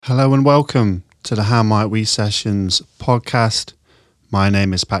Hello and welcome to the How Might We Sessions podcast. My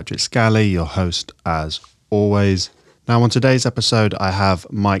name is Patrick Scally, your host as always. Now on today's episode I have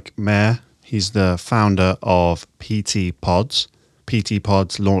Mair. He's the founder of PT Pods. PT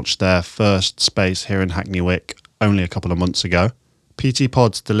Pods launched their first space here in Hackney Wick only a couple of months ago. PT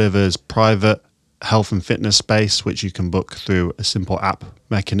Pods delivers private health and fitness space which you can book through a simple app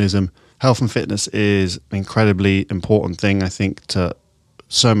mechanism. Health and fitness is an incredibly important thing, I think, to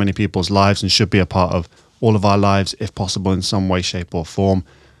so many people's lives and should be a part of all of our lives if possible in some way, shape or form.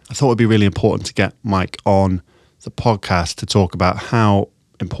 I thought it would be really important to get Mike on the podcast to talk about how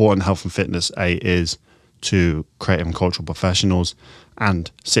important health and fitness is to creative and cultural professionals and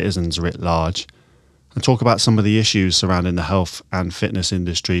citizens writ large, and talk about some of the issues surrounding the health and fitness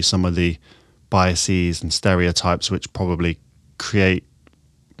industry, some of the biases and stereotypes which probably create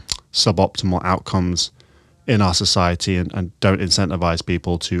suboptimal outcomes in our society and don't incentivize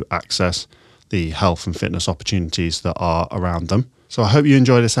people to access the health and fitness opportunities that are around them. So I hope you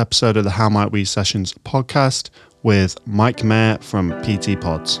enjoy this episode of the How Might We Sessions podcast with Mair from PT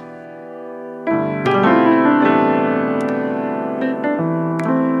Pods.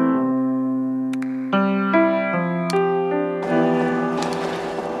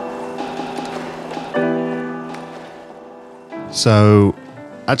 So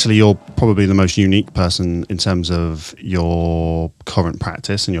actually, you're probably the most unique person in terms of your current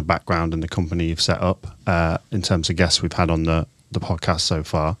practice and your background and the company you've set up in terms of guests we've had on the podcast so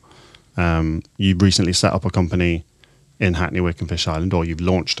far. You've recently set up a company in Hackney Wick and Fish Island, or you've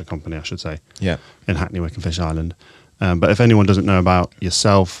launched a company, I should say, in Hackney Wick and Fish Island. But if anyone doesn't know about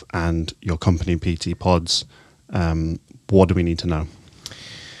yourself and your company, PT Pods, what do we need to know?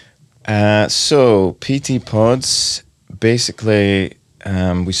 So PT Pods, basically,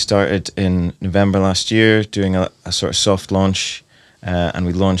 we started in November last year doing a sort of soft launch, and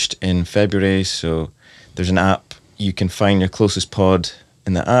we launched in February. So there's an app. You can find your closest pod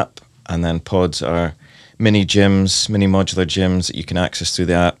in the app, and then pods are mini gyms, mini modular gyms that you can access through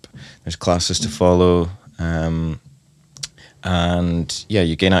the app. There's classes to follow, and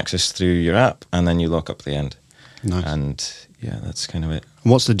you gain access through your app, and then you lock up at the end. Nice. And that's kind of it.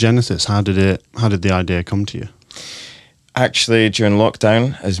 And what's the genesis? How did the idea come to you? Actually, during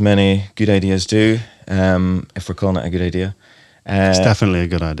lockdown, as many good ideas do, if we're calling it a good idea. It's definitely a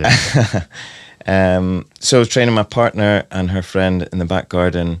good idea. So I was training my partner and her friend in the back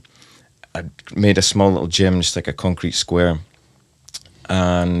garden. I made a small little gym, just like a concrete square.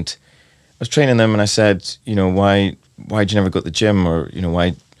 And I was training them and I said, why'd you never go to the gym? Or,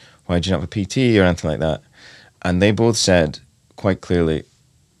 why'd you not have a PT or anything like that? And they both said quite clearly,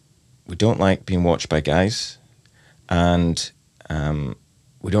 we don't like being watched by guys. And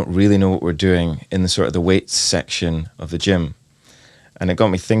we don't really know what we're doing in the sort of the weights section of the gym. And it got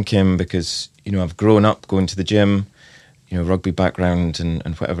me thinking because, I've grown up going to the gym, rugby background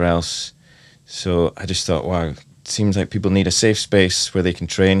and whatever else. So I just thought, wow, it seems like people need a safe space where they can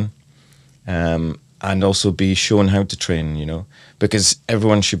train and also be shown how to train, because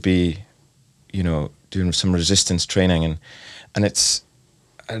everyone should be, doing some resistance training. And it's,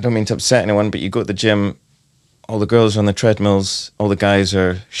 I don't mean to upset anyone, but you go to the gym, all the girls are on the treadmills, all the guys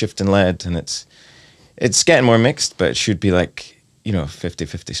are shifting lead, and it's getting more mixed, but it should be like,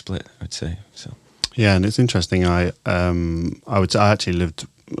 50-50 split, I would say. So Yeah, and it's interesting. I actually lived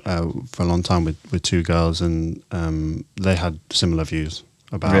for a long time with two girls, and they had similar views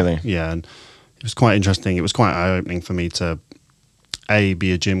about. Really? Yeah, and it was quite interesting. It was quite eye-opening for me to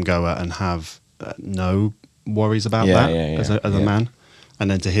be a gym goer and have no worries about that as a man,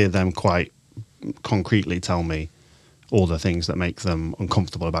 and then to hear them quite concretely tell me all the things that make them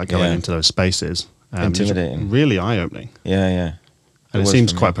uncomfortable about going into those spaces. Intimidating. Really eye-opening. Yeah. And it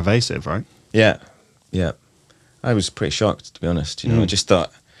seems quite pervasive, right? Yeah. I was pretty shocked, to be honest. I just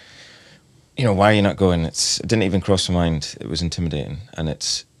thought, why are you not going? It didn't even cross my mind. It was intimidating. And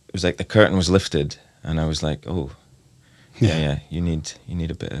it was like the curtain was lifted and I was like, oh, yeah, you need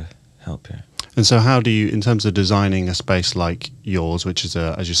a bit of help here. And so how do you, in terms of designing a space like yours, which is,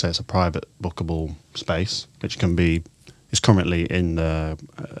 as you say, it's a private bookable space, which is currently in the,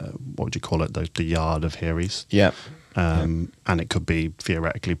 what would you call it, the yard of Hearies? Yeah. And it could be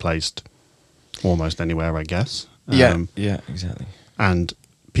theoretically placed almost anywhere, I guess. Yeah, exactly. And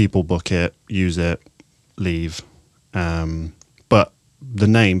people book it, use it, leave. But the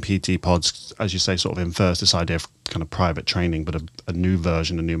name PT Pods, as you say, sort of infers this idea of kind of private training, but a new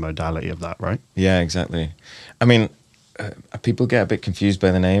version, a new modality of that, right? Yeah, exactly. I mean, people get a bit confused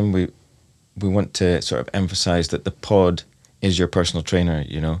by the name. We want to sort of emphasize that the pod is your personal trainer,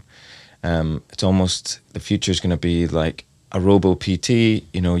 It's almost, the future is going to be like a robo PT,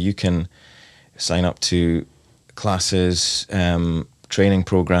 you can sign up to classes, training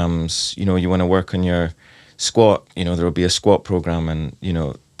programs. You want to work on your squat, there will be a squat program, and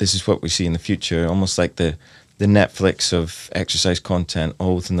this is what we see in the future, almost like the Netflix of exercise content,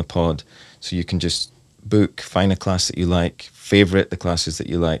 all within the pod. So you can just book, find a class that you like, favorite the classes that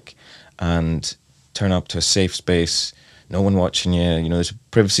you like, and turn up to a safe space, no one watching you. There's a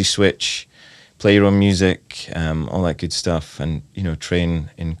privacy switch, play your own music, all that good stuff, and train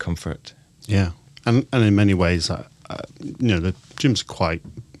in comfort. Yeah, and in many ways, the gym's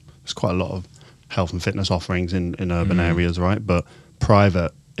there's quite a lot of health and fitness offerings in urban areas, right? But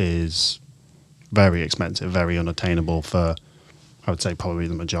private is very expensive, very unattainable for, I would say, probably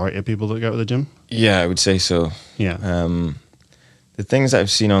the majority of people that go to the gym. Yeah, I would say so. Yeah. The things that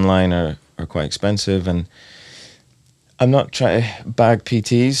I've seen online are quite expensive, and I'm not trying to bag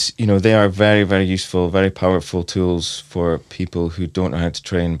PTs. They are very, very useful, very powerful tools for people who don't know how to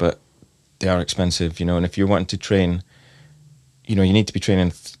train, but they are expensive, and if you're wanting to train, you need to be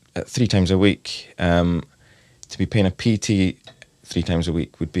training 3 times a week. To be paying a PT 3 times a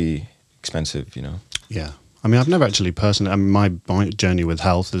week would be expensive, Yeah. I mean, I've never actually personally, my journey with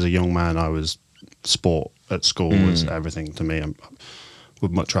health as a young man, sport at school was everything to me. I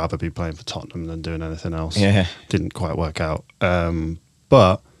would much rather be playing for Tottenham than doing anything else. Yeah. Didn't quite work out.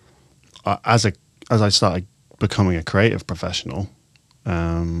 But as I started becoming a creative professional,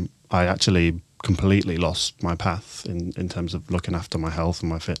 I actually completely lost my path in terms of looking after my health and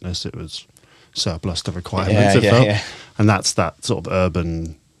my fitness. It was surplus to requirements, it felt. Yeah. And that's that sort of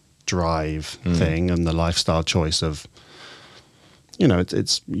urban drive thing and the lifestyle choice of,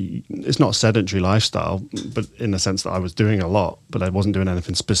 it's not a sedentary lifestyle, but in the sense that I was doing a lot, but I wasn't doing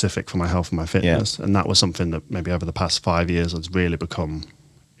anything specific for my health and my fitness. Yeah. And that was something that maybe over the past 5 years has really become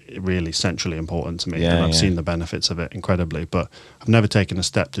really centrally important to me. And I've seen the benefits of it incredibly, but I've never taken a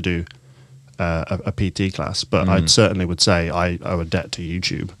step to do a PT class, but I certainly would say I owe a debt to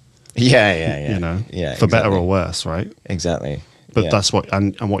YouTube. Yeah. For better or worse, right? Exactly. But that's what,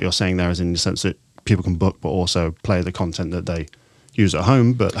 and what you're saying there is in the sense that people can book, but also play the content that they use at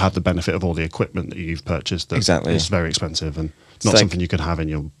home, but have the benefit of all the equipment that you've purchased. That exactly. It's very expensive and not something you could have in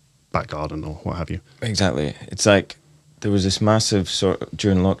your back garden or what have you. Exactly. It's like there was this massive sort of,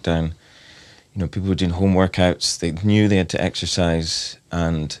 during lockdown, people were doing home workouts. They knew they had to exercise,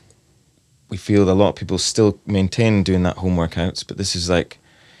 and we feel a lot of people still maintain doing that home workouts, but this is like,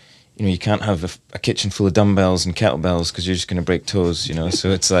 you can't have a kitchen full of dumbbells and kettlebells because you're just going to break toes, so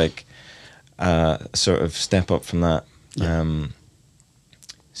it's like a sort of step up from that.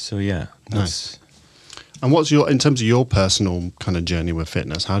 Nice. And what's in terms of your personal kind of journey with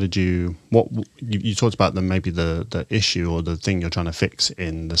fitness, how did you talked about maybe the issue or the thing you're trying to fix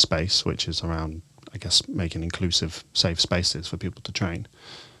in the space, which is around, I guess, making inclusive, safe spaces for people to train.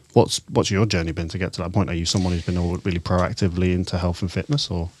 What's your journey been to get to that point? Are you someone who's been really proactively into health and fitness,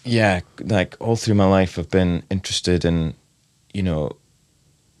 or? Yeah, like all through my life, I've been interested in,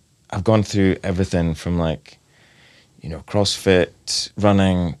 I've gone through everything from like, CrossFit,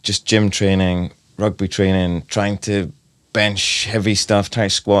 running, just gym training, rugby training, trying to bench heavy stuff, trying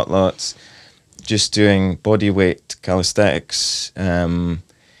to squat lots, just doing body weight calisthenics,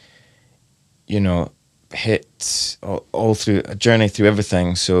 hit all through a journey through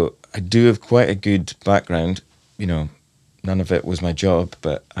everything. So I do have quite a good background. None of it was my job,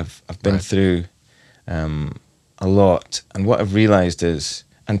 but I've been through a lot. And what I've realized is,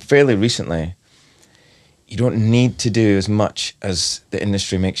 and fairly recently, you don't need to do as much as the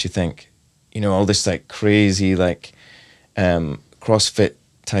industry makes you think. All this like crazy like CrossFit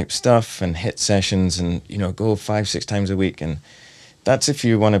type stuff and hit sessions and go 5-6 times a week, and that's if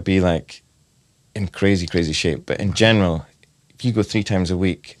you want to be like in crazy shape. But in general, if you go 3 times a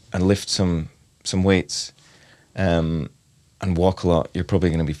week and lift some weights and walk a lot, you're probably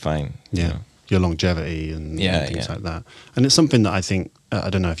going to be fine. Yeah, your longevity and things like that. And it's something that I think, I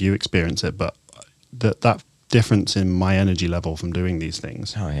don't know if you experience it, but that difference in my energy level from doing these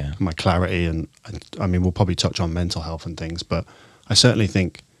things, my clarity, and I mean, we'll probably touch on mental health and things, but I certainly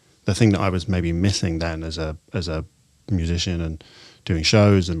think the thing that I was maybe missing then as a musician and doing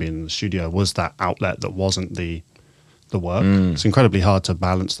shows and being in the studio was that outlet that wasn't the work. It's incredibly hard to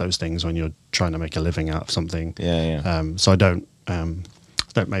balance those things when you're trying to make a living out of something. So I don't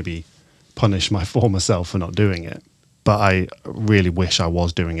maybe punish my former self for not doing it, but I really wish I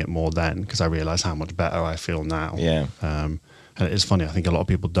was doing it more then, because I realize how much better I feel now. And it is funny, I think a lot of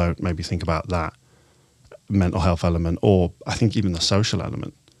people don't maybe think about that mental health element, or I think even the social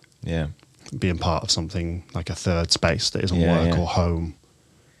element. Being part of something like a third space that isn't work or home.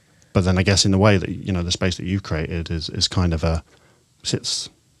 But then I guess in the way that, the space that you've created is kind of sits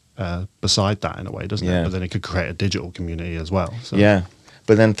beside that in a way, doesn't it? But then it could create a digital community as well. So. Yeah.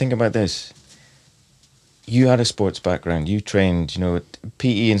 But then think about this. You had a sports background. You trained,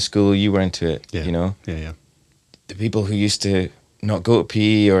 PE in school, you were into it, Yeah. The people who used to not go to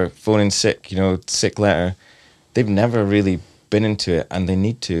PE or phone in sick, sick letter, they've never really been into it, and they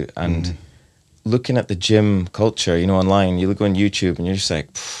need to. And looking at the gym culture, online, you look on YouTube and you're just like,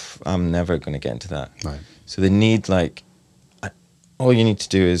 I'm never going to get into that. Right. So they need all you need to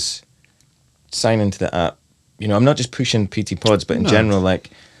do is sign into the app. I'm not just pushing PT Pods, but in general,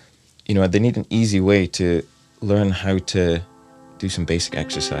 they need an easy way to learn how to do some basic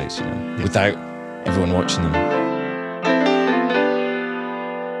exercise, without everyone watching them.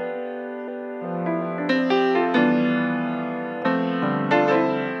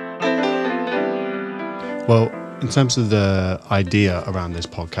 Well, in terms of the idea around this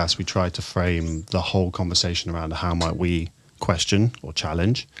podcast, we try to frame the whole conversation around how might we question or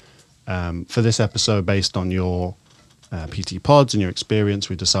challenge. For this episode, based on your PT Pods and your experience,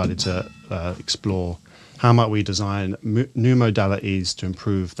 we decided to explore how might we design new modalities to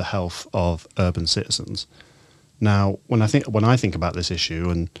improve the health of urban citizens. Now, when I think about this issue,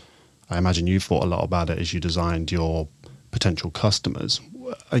 and I imagine you've thought a lot about it as you designed your potential customers,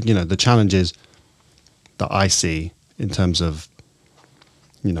 the challenges that I see in terms of,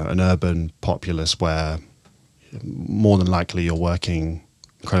 an urban populace where more than likely you're working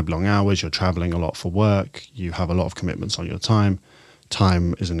incredibly long hours, you're traveling a lot for work, you have a lot of commitments on your time.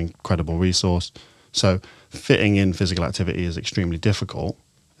 Time is an incredible resource. So fitting in physical activity is extremely difficult.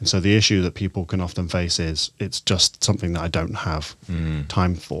 And so the issue that people can often face is it's just something that I don't have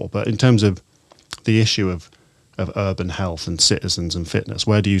time for. But in terms of the issue of urban health and citizens and fitness,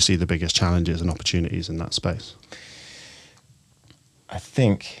 where do you see the biggest challenges and opportunities in that space? I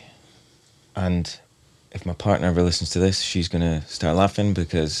think, and if my partner ever listens to this, she's going to start laughing,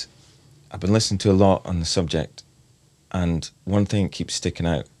 because I've been listening to a lot on the subject, and one thing that keeps sticking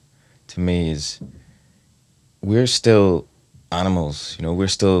out to me is we're still animals, we're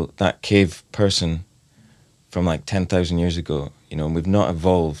still that cave person from 10,000 years ago, and we've not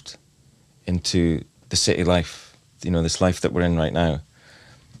evolved into the city life, this life that we're in right now.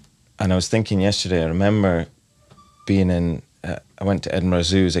 And I was thinking yesterday, I remember being I went to Edinburgh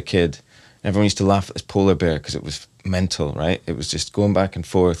Zoo as a kid. Everyone used to laugh at this polar bear because it was mental, right? It was just going back and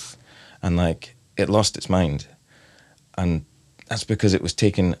forth, and it lost its mind. And that's because it was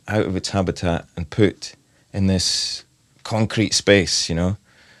taken out of its habitat and put in this concrete space,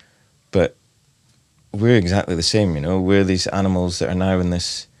 But we're exactly the same, We're these animals that are now in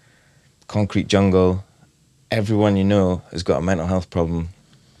this concrete jungle. Everyone has got a mental health problem.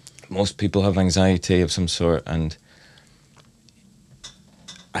 Most people have anxiety of some sort, and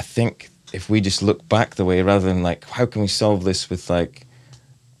I think if we just look back the way, rather than how can we solve this with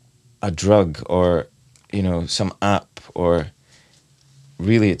a drug or some app, or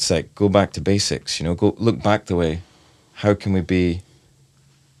really it's go back to basics, go look back the way. How can we be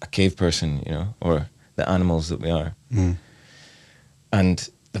a cave person, or the animals that we are? And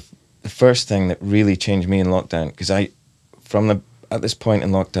the first thing that really changed me in lockdown, because at this point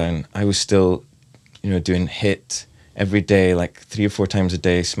in lockdown, I was still, doing HIIT every day, 3 or 4 times a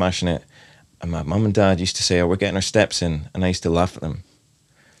day, smashing it. And my mum and dad used to say, "Oh, we're getting our steps in," and I used to laugh at them.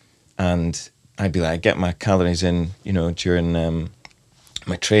 And I'd be like, I get my calories in, during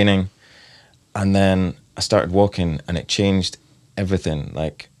my training, and then I started walking, and it changed everything.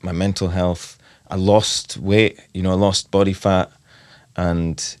 My mental health, I lost weight, I lost body fat,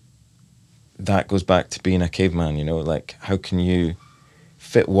 and that goes back to being a caveman, how can you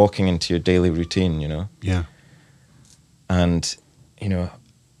fit walking into your daily routine, Yeah. And,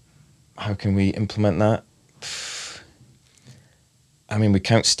 how can we implement that? I mean, we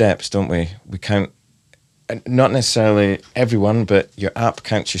count steps, don't we? We count, not necessarily everyone, but your app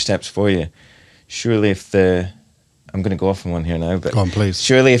counts your steps for you. Surely I'm going to go off on one here now, but go on, please.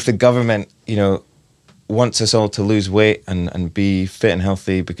 Surely if the government, wants us all to lose weight and be fit and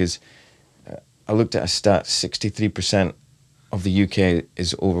healthy, because I looked at a stat, 63% of the UK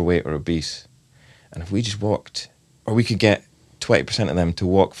is overweight or obese. And if we just walked, or we could get 20% of them to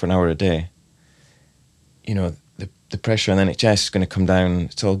walk for an hour a day, the pressure on the NHS is going to come down.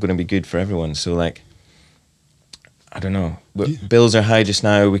 It's all going to be good for everyone. So I don't know. Bills are high just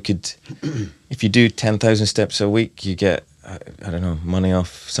now. We could, if you do 10,000 steps a week, you get, I don't know, money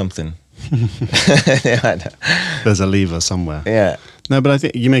off something. There's a lever somewhere. Yeah. No, but I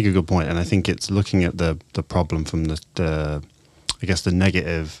think you make a good point, and I think it's looking at the problem from the I guess the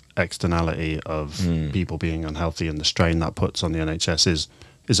negative externality of people being unhealthy and the strain that puts on the NHS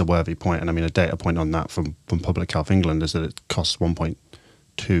is is a worthy point. And I mean, a data point on that from Public Health England is that it costs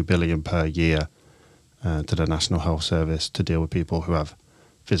 1.2 billion per year to the National Health Service to deal with people who have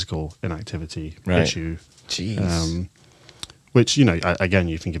physical inactivity issue. Jeez. Which, you know, again,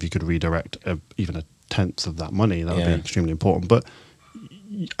 you think if you could redirect even a tenth of that money, that would be extremely important. But,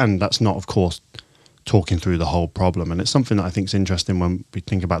 and that's not, of course, talking through the whole problem. And it's something that I think is interesting when we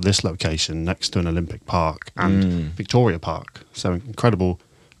think about this location next to an Olympic Park and Victoria Park. So incredible,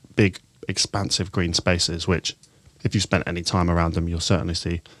 big, expansive green spaces, which if you spent any time around them, you'll certainly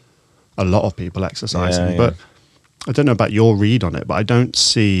see a lot of people exercising. Yeah. But I don't know about your read on it, but I don't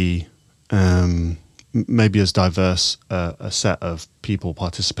see maybe as diverse a set of people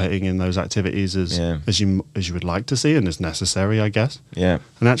participating in those activities as you would like to see and as necessary, I guess. Yeah.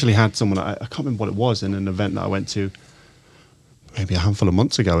 And I actually had someone, I can't remember what it was, in an event that I went to maybe a handful of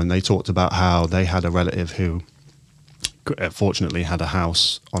months ago, and they talked about how they had a relative who fortunately had a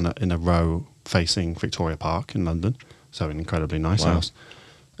house in a row facing Victoria Park in London, so an incredibly nice house.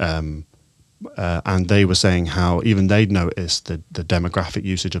 And they were saying how even they'd noticed the demographic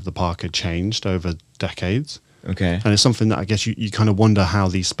usage of the park had changed over decades. Okay. And it's something that I guess you kind of wonder how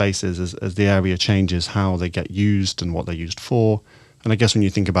these spaces, as the area changes, how they get used and what they're used for. And I guess when you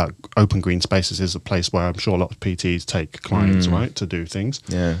think about open green spaces is a place where I'm sure a lot of PTs take clients, right, to do things.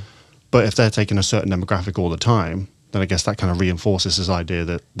 Yeah. But if they're taking a certain demographic all the time, then I guess that kind of reinforces this idea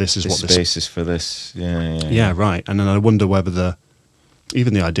that this is This what space is for this. Yeah, right. And then I wonder whether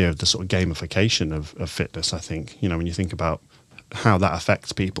even the idea of the sort of gamification of fitness, I think, you know, when you think about how that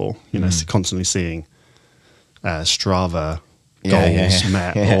affects people, you know, constantly seeing Strava goals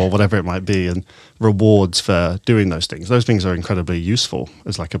met or whatever it might be, and rewards for doing those things. Those things are incredibly useful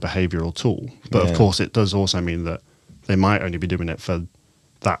as like a behavioral tool. But of course, it does also mean that they might only be doing it for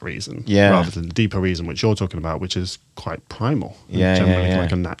that reason rather than the deeper reason which you're talking about, which is quite primal. Generally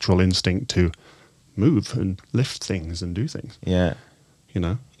like a natural instinct to move and lift things and do things. Yeah. You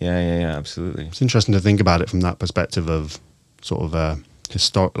know? Yeah, absolutely. It's interesting to think about it from that perspective of sort of a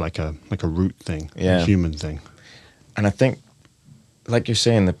historic, like a root thing, a human thing. And I think, like you're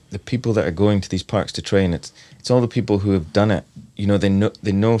saying, the people that are going to these parks to train, it's all the people who have done it. You know, they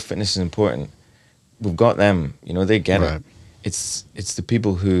know fitness is important. We've got them. You know, they get it. It's the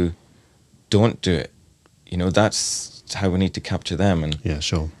people who don't do it. You know, that's how we need to capture them. And yeah,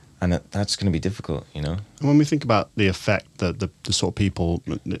 sure. And that's going to be difficult, you know. And when we think about the effect that the sort of people,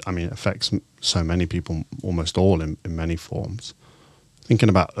 I mean, it affects so many people, almost all in many forms. Thinking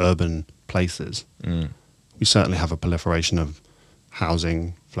about urban places, we certainly have a proliferation of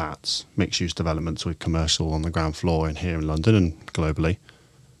housing, flats, mixed-use developments with commercial on the ground floor here in London and globally.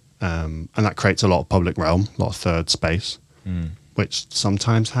 And that creates a lot of public realm, a lot of third space, which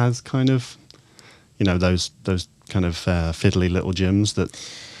sometimes has kind of, you know, those kind of fiddly little gyms that,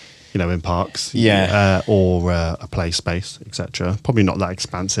 you know, in parks, or a play space, etc. Probably not that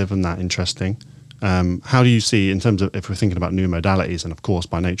expansive and that interesting. How do you see, in terms of if we're thinking about new modalities, and of course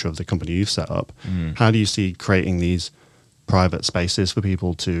by nature of the company you've set up, how do you see creating these private spaces for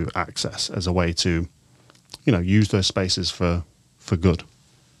people to access as a way to, you know, use those spaces for good?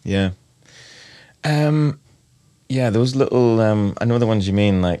 Yeah. Those little, I know the ones you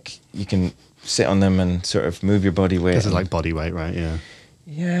mean, like you can sit on them and sort of move your body weight. This is like body weight, right? Yeah.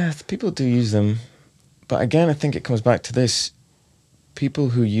 Yeah, people do use them. But again, I think it comes back to this. People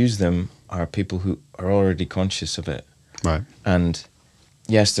who use them are people who are already conscious of it. Right. And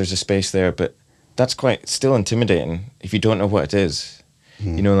yes, there's a space there, but that's quite still intimidating if you don't know what it is.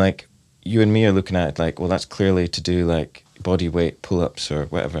 You know, like you and me are looking at it like, well, that's clearly to do like body weight pull-ups or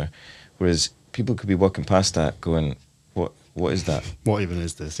whatever. Whereas people could be walking past that going, what is that? What even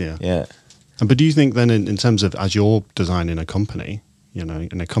is this? Yeah. Yeah. But do you think then in terms of, as you're designing a company, you know,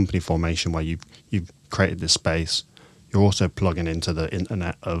 in a company formation where you've created this space, you're also plugging into the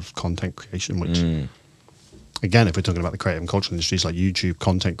internet of content creation, which, again, if we're talking about the creative and cultural industries, like YouTube,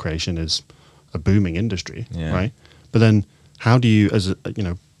 content creation is a booming industry, right? But then how do you, as you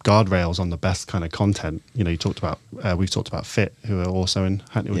know, guardrails on the best kind of content? You know, we've talked about Fit, who are also in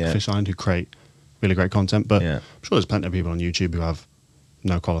Hackney with Fish Island, who create really great content. But I'm sure there's plenty of people on YouTube who have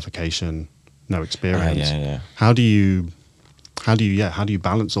no qualification, no experience. How do you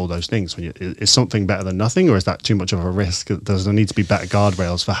balance all those things? Is something better than nothing, or is that too much of a risk? Does there need to be better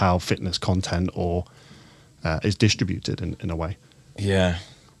guardrails for how fitness content or is distributed in a way? Yeah,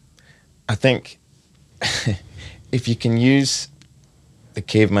 I think if you can use the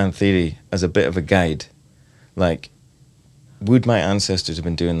caveman theory as a bit of a guide, like, would my ancestors have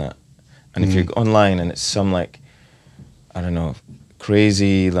been doing that? And if you're online and it's some like, I don't know,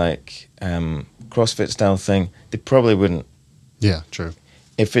 crazy like CrossFit style thing, they probably wouldn't. Yeah, true.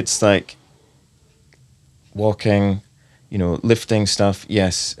 If it's like walking, lifting stuff,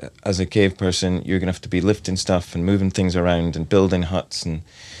 yes, as a cave person, you're going to have to be lifting stuff and moving things around and building huts. And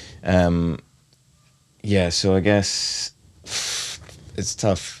so I guess it's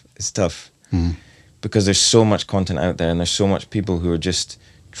tough. It's tough because there's so much content out there and there's so much people who are just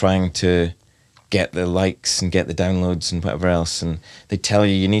trying to get the likes and get the downloads and whatever else. And they tell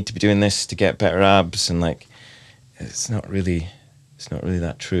you need to be doing this to get better abs. And like, it's not really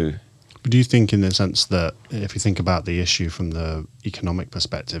that true. Do you think, in the sense that if you think about the issue from the economic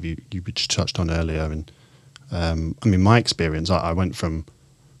perspective, you just touched on earlier, and I mean, my experience, I went from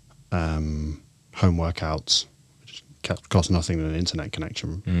home workouts, which cost nothing than an internet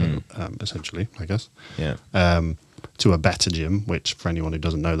connection, essentially, I guess, to a better gym, which for anyone who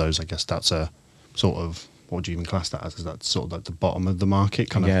doesn't know those, I guess that's a sort of, what would you even class that as? Is that sort of like the bottom of the market,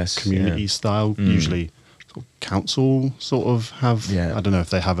 kind of community style, usually? Council sort of have, I don't know if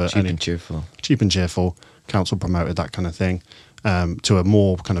they have cheap and cheerful, council promoted that kind of thing, to a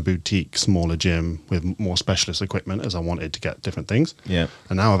more kind of boutique, smaller gym with more specialist equipment, as I wanted to get different things. And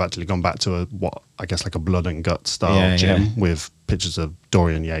now I've actually gone back to what I guess like a blood and gut style gym with pictures of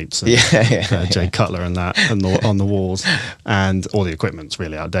Dorian Yates and Jay Cutler and that and on the walls, and all the equipment's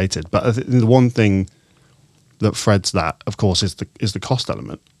really outdated. But the one thing that threads that, of course, is the cost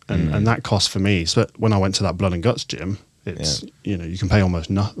element. And that cost for me. So when I went to that Blood and Guts gym, it's you can pay almost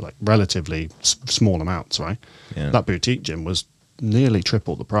like relatively small amounts, right? That boutique gym was nearly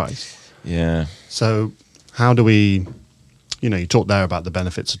triple the price. So how do we, you talked there about the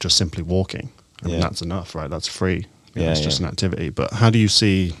benefits of just simply walking. I mean, that's enough, right? That's free. It's just an activity. But how do you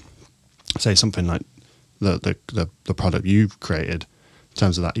see, say, something like the product you've created in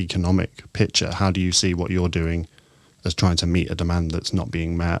terms of that economic picture? How do you see what you're doing as trying to meet a demand that's not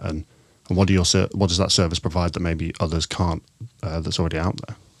being met, and what does that service provide that maybe others can't, that's already out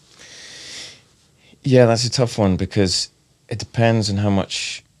there? Yeah, that's a tough one because it depends on how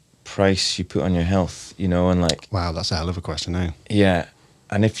much price you put on your health, and like... Wow, that's a hell of a question, eh? Yeah,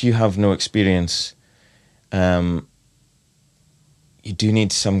 and if you have no experience, you do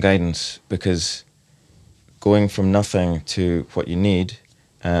need some guidance, because going from nothing to what you need,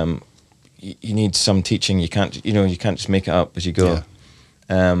 you need some teaching. You can't just make it up as you go.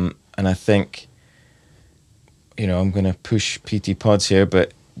 And I think, I'm going to push PT Pods here,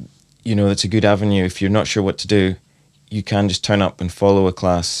 but it's a good avenue. If you're not sure what to do, you can just turn up and follow a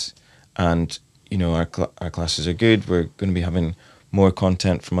class, and our classes are good. We're going to be having more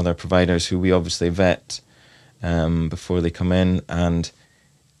content from other providers who we obviously vet before they come in, and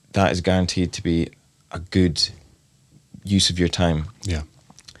that is guaranteed to be a good use of your time.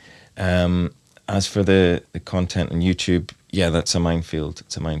 As for the content on YouTube, that's a minefield.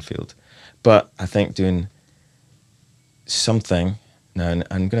 It's a minefield. But I think doing something, now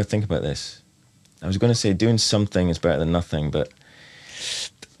I'm going to think about this. I was going to say doing something is better than nothing, but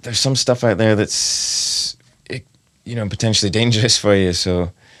there's some stuff out there that's, potentially dangerous for you.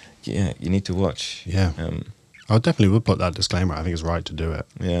 So, you need to watch. I definitely would put that disclaimer. I think it's right to do it.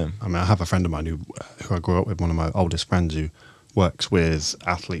 I mean, I have a friend of mine who I grew up with, one of my oldest friends, who works with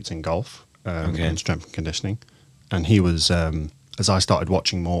athletes in golf and strength and conditioning. And he was, as I started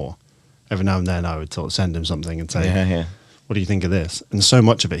watching more, every now and then I would sort of send him something and say, what do you think of this? And so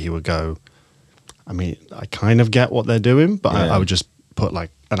much of it he would go, I mean, I kind of get what they're doing, but I would just put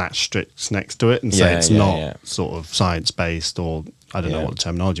like an asterisk next to it and say it's not sort of science-based, or I don't know what the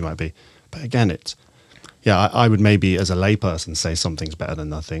terminology might be. But again, it's, I would maybe as a layperson say something's better than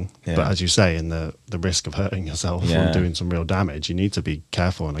nothing. But as you say, in the risk of hurting yourself or doing some real damage, you need to be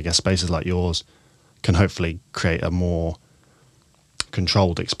careful. And I guess spaces like yours can hopefully create a more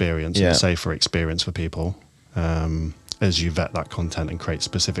controlled experience and safer experience for people as you vet that content and create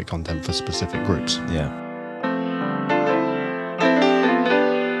specific content for specific groups.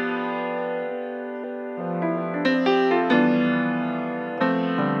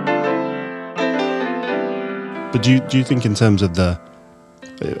 But do you think, in terms of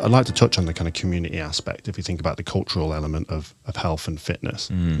I'd like to touch on the kind of community aspect, if you think about the cultural element of health and fitness,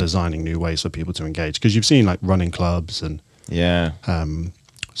 designing new ways for people to engage. Because you've seen like running clubs and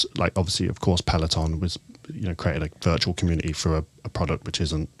like obviously, of course, Peloton was, created a virtual community for a product which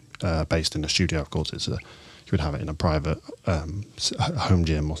isn't based in a studio. Of course, you would have it in a private home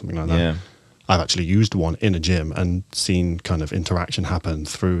gym or something like that. I've actually used one in a gym and seen kind of interaction happen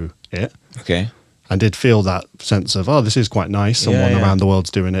through it. I did feel that sense of, this is quite nice. Someone around the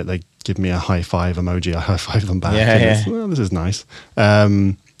world's doing it. They give me a high five emoji. I high five them back. This is nice.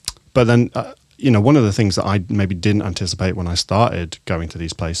 But then, one of the things that I maybe didn't anticipate when I started going to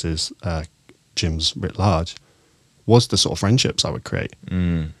these places, gyms writ large, was the sort of friendships I would create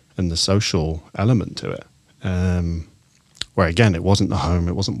and the social element to it. Where again, it wasn't the home,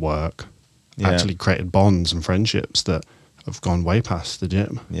 it wasn't work. Yeah. Actually created bonds and friendships that have gone way past the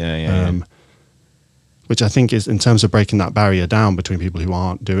gym. Yeah. Which I think is, in terms of breaking that barrier down between people who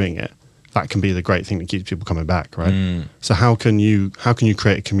aren't doing it, that can be the great thing that keeps people coming back, right? So how can you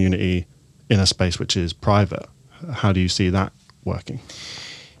create a community in a space which is private? How do you see that working?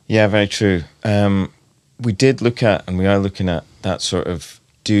 Yeah, very true. We did look at, and we are looking at, that sort of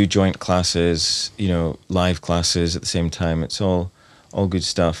do joint classes, live classes at the same time. It's all good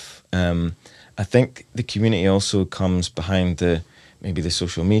stuff. I think the community also comes behind maybe the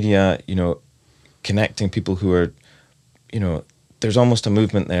social media, connecting people who are, there's almost a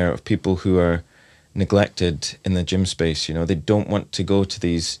movement there of people who are neglected in the gym space. They don't want to go to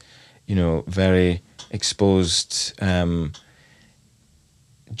these, very exposed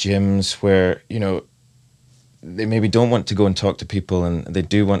gyms where, they maybe don't want to go and talk to people, and they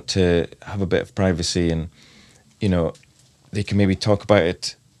do want to have a bit of privacy, and, they can maybe talk about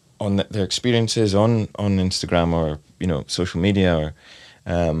it on their experiences on Instagram or, social media, or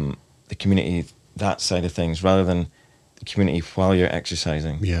the community, that side of things, rather than the community while you're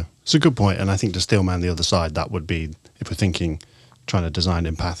exercising. Yeah, it's a good point. And I think to Steelman, the other side, that would be, if we're thinking, trying to design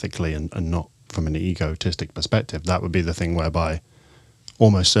empathically and not from an egotistic perspective, that would be the thing whereby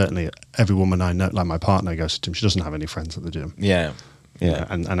almost certainly every woman I know, like my partner, goes to the gym. She doesn't have any friends at the gym. Yeah.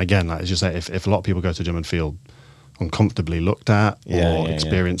 And again, like as you say, if a lot of people go to the gym and feel uncomfortably looked at or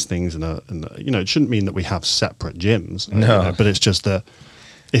experience things and it shouldn't mean that we have separate gyms. No. But it's just that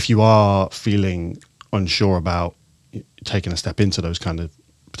if you are feeling unsure about taking a step into those kind of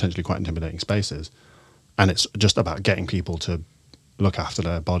potentially quite intimidating spaces, and it's just about getting people to look after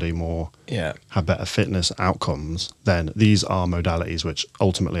their body more, have better fitness outcomes, then these are modalities which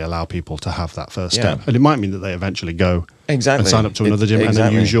ultimately allow people to have that first step. And it might mean that they eventually go and sign up to another gym and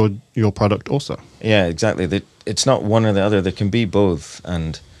then use your product also. Yeah, exactly. It's not one or the other. There can be both.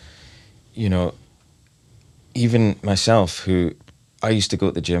 And, even myself, who I used to go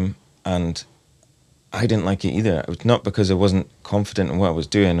to the gym and I didn't like it either. It was not because I wasn't confident in what I was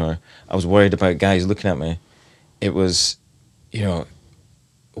doing or I was worried about guys looking at me. It was,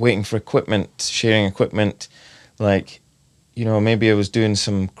 waiting for equipment, sharing equipment, maybe I was doing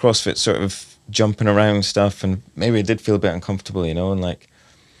some CrossFit sort of jumping around stuff, and maybe I did feel a bit uncomfortable, and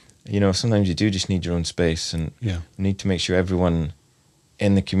sometimes you do just need your own space, and you need to make sure everyone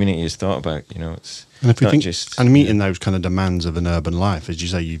in the community is thought about, it's and if we not think, just... And meeting those kind of demands of an urban life, as you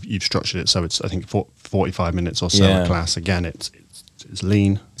say, you've structured it so it's, I think, 45 minutes or so a class. Again, it's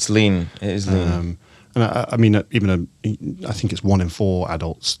lean. It's lean. It is lean. And I mean, I think it's 1 in 4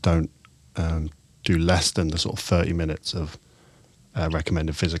 adults don't do less than the sort of 30 minutes of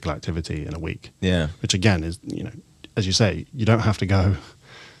recommended physical activity in a week. Yeah. Which again is, as you say, you don't have to go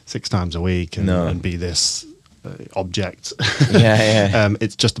 6 times a week and be this object.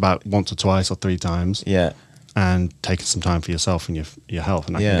 It's just about once or twice or 3 times. Yeah. And taking some time for yourself and your health,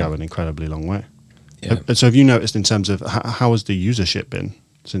 and that can go an incredibly long way. Yeah. So have you noticed in terms of how has the usership been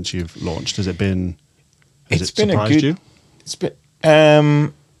since you've launched? Has it been... Has it surprised you? It's been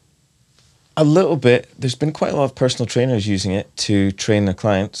a little bit. There's been quite a lot of personal trainers using it to train their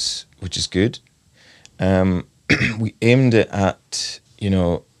clients, which is good. We aimed it at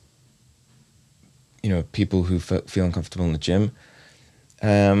people who feel uncomfortable in the gym.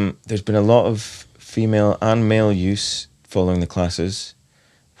 There's been a lot of female and male use following the classes,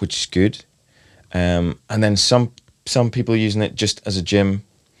 which is good. And then some people using it just as a gym.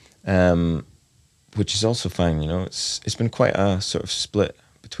 Which is also fine, It's been quite a sort of split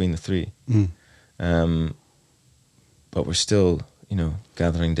between the 3. But we're still,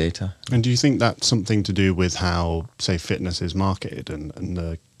 gathering data. And do you think that's something to do with how, say, fitness is marketed and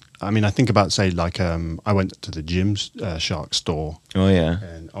the... I mean, I think about, say, I went to the Gymshark store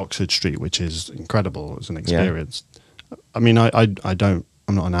in Oxford Street, which is incredible as an experience. Yeah. I mean, I'm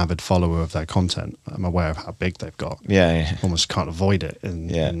not an avid follower of their content. I'm aware of how big they've got. Yeah. Almost can't avoid it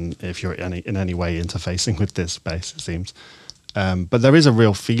in if you're in any way interfacing with this space, it seems. But there is a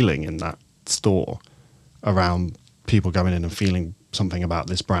real feeling in that store around people going in and feeling something about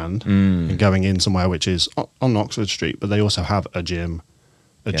this brand and going in somewhere which is on Oxford Street, but they also have a gym,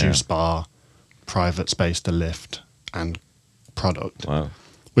 a juice bar, private space to lift, and product. Wow.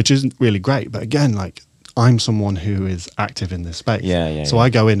 Which isn't really great. But again, I'm someone who is active in this space. So I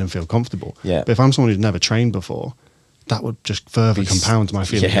go in and feel comfortable. Yeah. But if I'm someone who's never trained before, that would just further compound my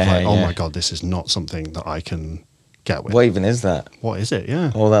feeling of oh my God, this is not something that I can get with. What even is that? What is it?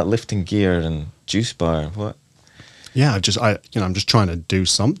 Yeah. All that lifting gear and juice bar. What? Yeah, I'm just trying to do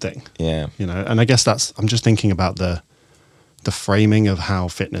something. Yeah. And I guess I'm just thinking about the framing of how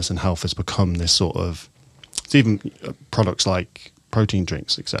fitness and health has become this sort of, it's even products like protein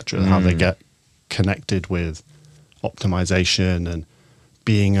drinks, etc., how they get connected with optimization and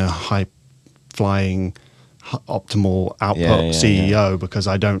being a high flying optimal output CEO because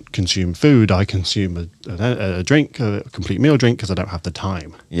I don't consume food, I consume a drink, a complete meal drink because I don't have the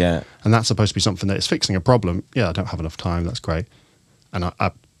time. Yeah. And that's supposed to be something that is fixing a problem. Yeah, I don't have enough time. That's great. And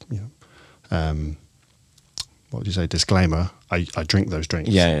what would you say? Disclaimer: I drink those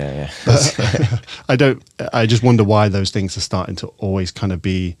drinks. Yeah. I don't. I just wonder why those things are starting to always kind of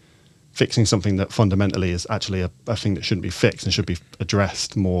be fixing something that fundamentally is actually a thing that shouldn't be fixed and should be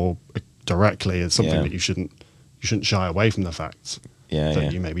addressed more directly. It's something that you shouldn't shy away from the facts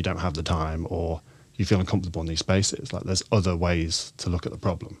that you maybe don't have the time or you feel uncomfortable in these spaces. Like there's other ways to look at the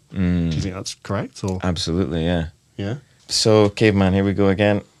problem. Do you think that's correct? Or Absolutely, yeah. Yeah. So, caveman, here we go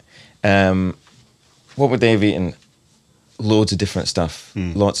again. What would they have eaten? Loads of different stuff.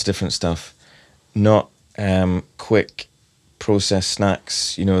 Lots of different stuff. Not quick processed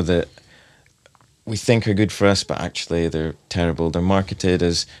snacks, that we think are good for us, but actually they're terrible. They're marketed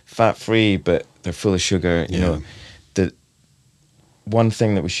as fat-free, but they're full of sugar. You know, the one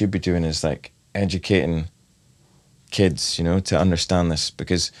thing that we should be doing is like educating kids, to understand this,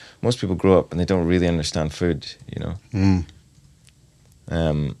 because most people grow up and they don't really understand food,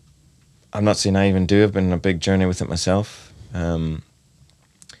 I'm not saying I even do. I've been on a big journey with it myself. And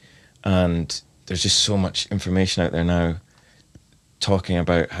there's just so much information out there now talking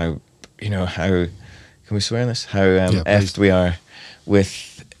about how can we swear on this? How effed we are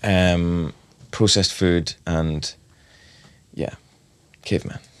with processed food and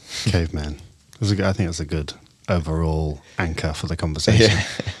caveman. Caveman. I think that's a good overall anchor for the conversation. Yeah.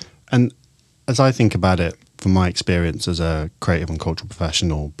 And as I think about it, from my experience as a creative and cultural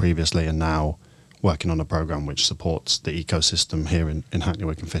professional previously and now working on a program which supports the ecosystem here in Hackney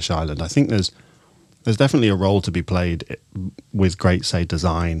Wick and Fish Island, I think there's definitely a role to be played with great, say,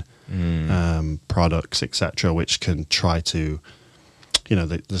 design, products, etc., which can try to,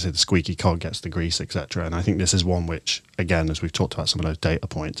 they say the squeaky cog gets the grease, etc. And I think this is one which, again, as we've talked about some of those data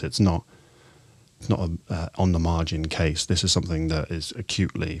points, it's not a on the margin case. This is something that is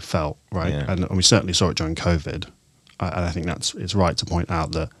acutely felt, right? Yeah. And we certainly saw it during COVID. And I think it's right to point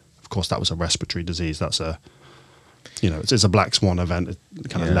out that, of course, that was a respiratory disease. That's it's a black swan event,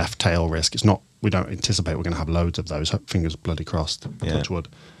 kind of left tail risk. It's not. We don't anticipate we're going to have loads of those. Fingers bloody crossed. Touch wood.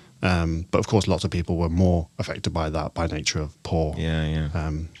 But of course, lots of people were more affected by that by nature of poor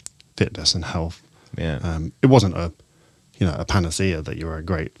fitness and health. Yeah. It wasn't a panacea that you were a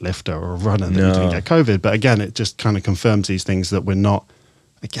great lifter or a runner that you didn't get COVID. But again, it just kind of confirms these things that we're not,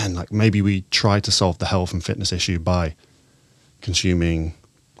 again, like maybe we try to solve the health and fitness issue by consuming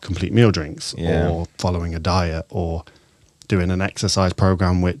complete meal drinks or following a diet or doing an exercise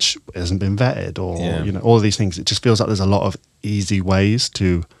program which hasn't been vetted or, all of these things. It just feels like there's a lot of easy ways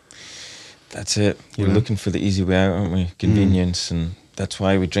to. That's it. We're looking for the easy way out, aren't we? Convenience. And that's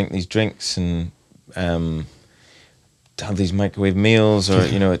why we drink these drinks and, have these microwave meals or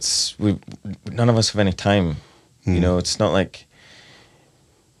none of us have any time. It's not like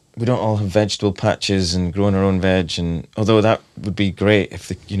we don't all have vegetable patches and growing our own veg, and although that would be great if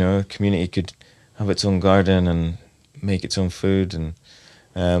the community could have its own garden and make its own food, and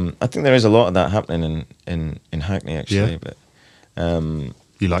I think there is a lot of that happening in Hackney actually. But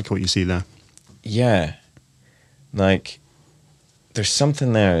you like what you see there? Yeah, like there's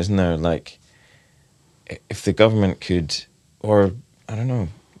something there, isn't there? Like, if the government could, or I don't know,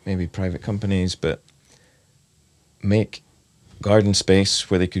 maybe private companies, but make garden space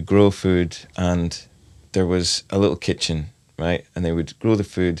where they could grow food and there was a little kitchen, right? And they would grow the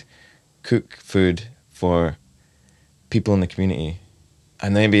food, cook food for people in the community.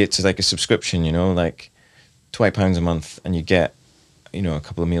 And maybe it's like a subscription, like £20 a month and you get, a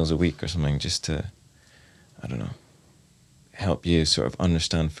couple of meals a week or something just to, I don't know, help you sort of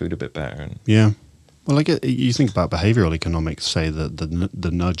understand food a bit better. Yeah. Well, you think about behavioural economics, say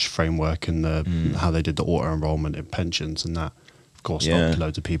the nudge framework and how they did the auto enrolment in pensions, and that, of course, stopped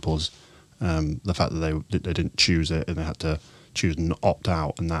loads of people's the fact that they didn't choose it and they had to choose and opt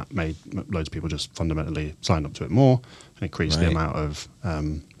out, and that made loads of people just fundamentally sign up to it more and increased the amount of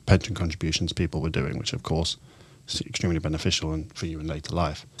pension contributions people were doing, which of course is extremely beneficial for you in later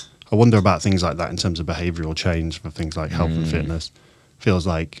life. I wonder about things like that in terms of behavioural change for things like health and fitness. Feels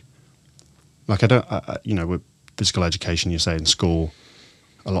like I don't, with physical education, you say in school,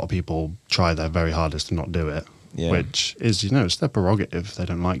 a lot of people try their very hardest to not do it. Yeah. which is, it's their prerogative. They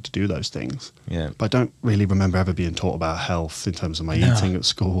don't like to do those things. Yeah. But I don't really remember ever being taught about health in terms of my No. eating at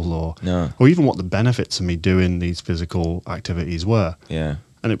school No. or even what the benefits of me doing these physical activities were. Yeah.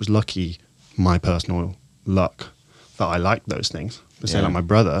 And it was my personal luck, that I liked those things. The same Yeah. like my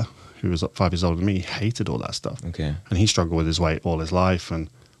brother, who was 5 years older than me, hated all that stuff. Okay. And he struggled with his weight all his life. And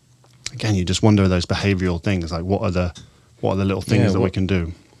again, you just wonder those behavioural things, like what are the little things that we can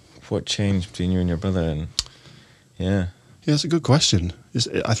do? What changed between you and your brother? And yeah. Yeah, it's a good question.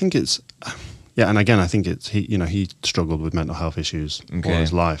 I think he struggled with mental health issues all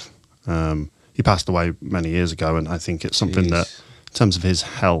his life. He passed away many years ago, and I think it's something that, in terms of his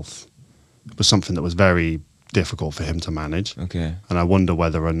health, was something that was very difficult for him to manage. Okay. And I wonder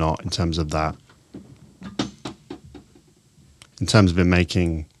whether or not, in terms of him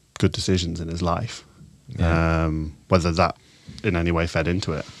making good decisions in his life, whether that in any way fed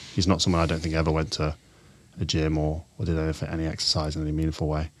into it. He's not someone, I don't think, ever went to a gym or did any exercise in any meaningful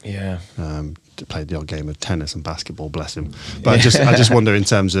way. Yeah. Played the odd game of tennis and basketball, bless him. But I just wonder, in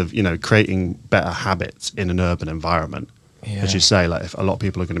terms of creating better habits in an urban environment. Yeah. As you say, like if a lot of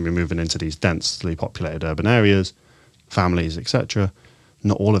people are going to be moving into these densely populated urban areas, families, etc.,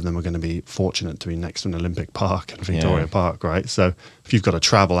 not all of them are going to be fortunate to be next to an Olympic Park and Victoria Park, right? So if you've got to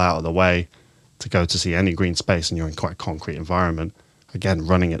travel out of the way to go to see any green space and you're in quite a concrete environment, again,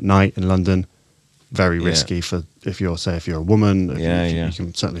 running at night in London, very risky for if you're a woman. You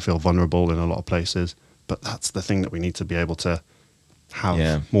can certainly feel vulnerable in a lot of places. But that's the thing that we need to be able to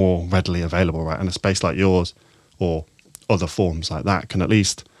have more readily available, right? And a space like yours or other forms like that can at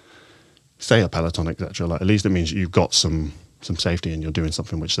least, say a Peloton, etc. Like at least it means you've got some safety and you're doing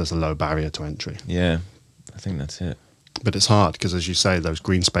something which there's a low barrier to entry. Yeah, I think that's it. But it's hard because, as you say, those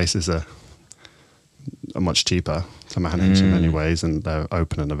green spaces are much cheaper to manage in many ways, and they're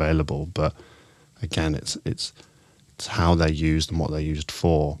open and available. But again, it's how they're used and what they're used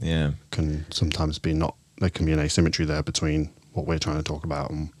for. Yeah, can sometimes be there can be an asymmetry there between what we're trying to talk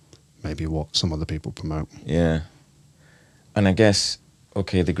about and maybe what some other people promote. Yeah, and I guess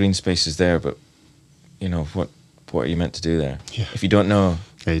the green space is there, but what are you meant to do there? Yeah. If you don't know,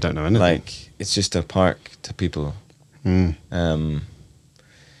 you don't know anything. Like it's just a park to people. I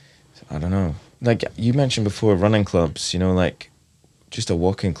don't know. Like you mentioned before, running clubs. Like just a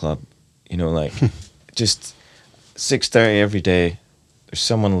walking club. Like just 6:30 every day. There's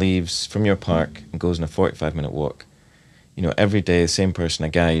someone leaves from your park and goes on a 45-minute walk. Every day the same person, a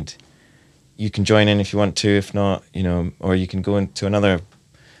guide. You can join in if you want to. If not, or you can go into another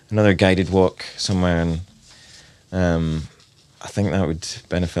guided walk somewhere, and I think that would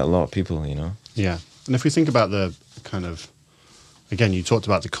benefit a lot of people. Yeah, and if we think about the kind of, again, you talked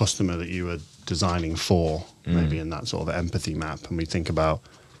about the customer that you were designing for, maybe in that sort of empathy map, and we think about,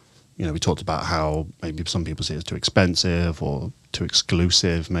 we talked about how maybe some people see it as too expensive or too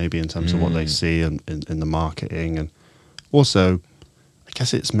exclusive, maybe in terms of what they see in the marketing, and also, I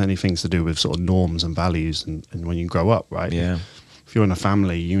guess it's many things to do with sort of norms and values, and when you grow up, right? Yeah. If you're in a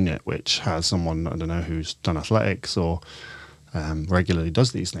family unit which has someone, I don't know, who's done athletics or regularly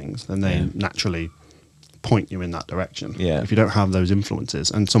does these things, then they naturally point you in that direction. Yeah. If you don't have those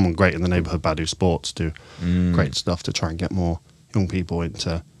influences, and someone great in the neighbourhood, Badu Sports, do great stuff to try and get more young people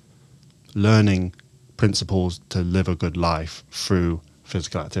into learning principles to live a good life through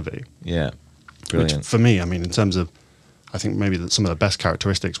physical activity. Yeah, brilliant. Which for me, in terms of, I think maybe that some of the best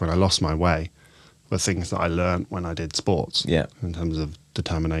characteristics when I lost my way were things that I learned when I did sports. Yeah. In terms of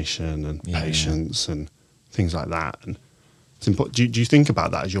determination and patience and things like that. And it's important. Do you think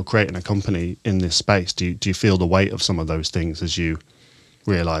about that as you're creating a company in this space? Do you feel the weight of some of those things as you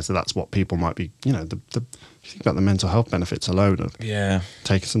realise that that's what people might be, you think about the mental health benefits alone of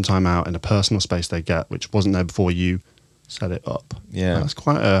taking some time out in a personal space they get, which wasn't there before you set it up. Yeah. That's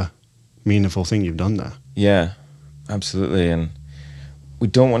quite a meaningful thing you've done there. Yeah, absolutely. And we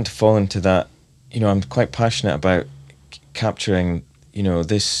don't want to fall into that. I'm quite passionate about capturing,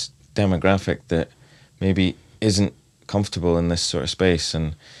 this demographic that maybe isn't comfortable in this sort of space.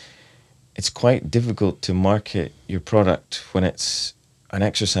 And it's quite difficult to market your product when it's an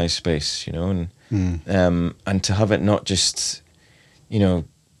exercise space, and to have it not just,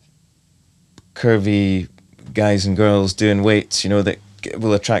 curvy guys and girls doing weights, that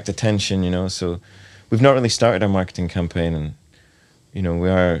will attract attention, So we've not really started our marketing campaign, and, we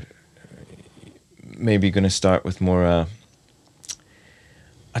are maybe going to start with more a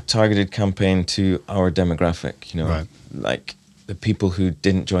targeted campaign to our demographic, Right. Like the people who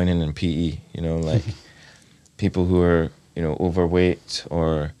didn't join in PE, like people who are, overweight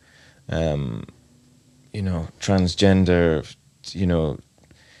or, transgender,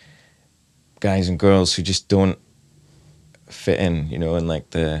 guys and girls who just don't fit in, you know, in like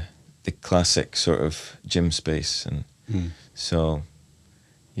the classic sort of gym space. And so,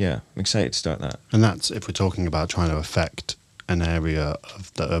 yeah, I'm excited to start that. And that's if we're talking about trying to affect an area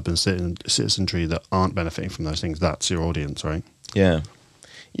of the urban citizenry that aren't benefiting from those things. That's your audience, right? Yeah.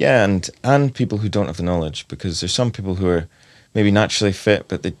 Yeah, and people who don't have the knowledge, because there's some people who are maybe naturally fit,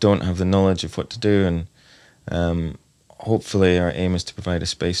 but they don't have the knowledge of what to do. And hopefully our aim is to provide a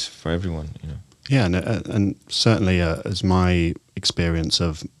space for everyone, you know. Yeah, and certainly as my experience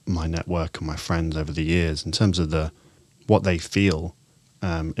of my network and my friends over the years, in terms of what they feel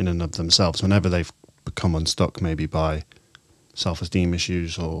in and of themselves, whenever they've become unstuck maybe by self-esteem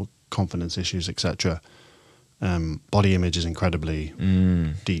issues or confidence issues, etc., body image is incredibly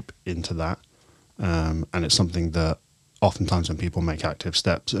deep into that. And it's something that oftentimes when people make active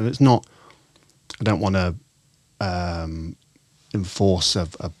steps, and it's not, I don't want to enforce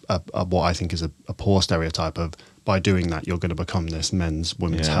what I think is a poor stereotype of, by doing that you're going to become this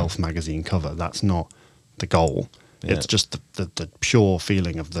women's health magazine cover. That's not the goal. Yeah. It's just the pure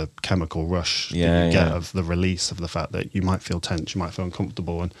feeling of the chemical rush that you get of the release of the fact that you might feel tense, you might feel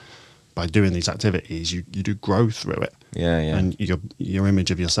uncomfortable, and by doing these activities you do grow through it. And your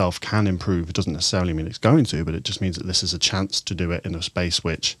image of yourself can improve. It doesn't necessarily mean it's going to, but it just means that this is a chance to do it in a space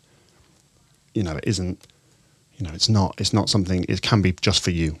which, you know, it isn't, you know, it's not something, it can be just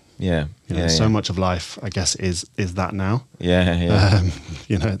for you. So much of life, I guess, is that now.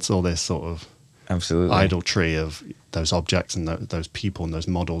 You know, it's all this sort of absolutely idolatry of those objects and those people and those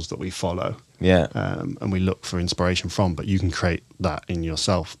models that we follow. And we look for inspiration from, but you can create that in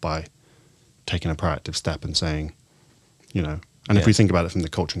yourself by taking a proactive step and saying, you know, and if we think about it from the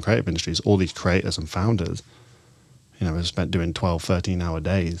culture and creative industries, all these creators and founders, you know, have spent doing 12, 13-hour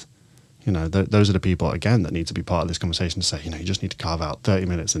days. You know, those are the people, again, that need to be part of this conversation to say, you know, you just need to carve out 30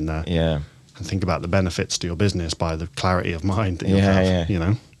 minutes in there and think about the benefits to your business by the clarity of mind that you'll have, you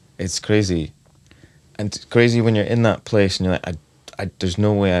know. It's crazy. And it's crazy when you're in that place and you're like, I there's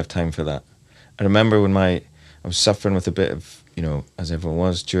no way I have time for that. I remember when I was suffering with a bit of, you know, as everyone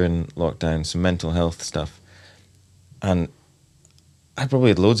was during lockdown, some mental health stuff. And I probably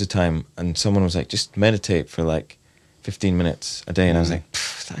had loads of time, and someone was like, just meditate for like 15 minutes a day. And I was like,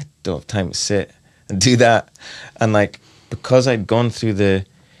 I don't have time to sit and do that. And like, because I'd gone through the,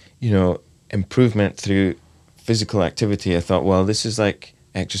 you know, improvement through physical activity, I thought, well, this is like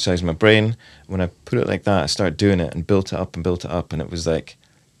exercise my brain. When I put it like that, I started doing it and built it up and built it up. And it was like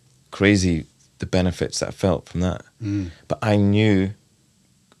crazy, the benefits that I felt from that. But I knew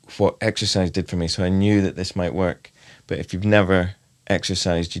what exercise did for me. So I knew that this might work. But if you've never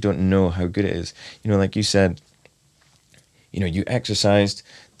exercised, you don't know how good it is. You know, like you said, you know, you exercised,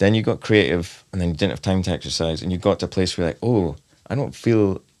 then you got creative, and then you didn't have time to exercise, and you got to a place where you're like, oh, I don't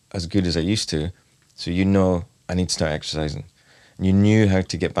feel as good as I used to. So you know, I need to start exercising. And you knew how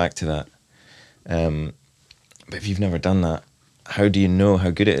to get back to that. But if you've never done that, how do you know how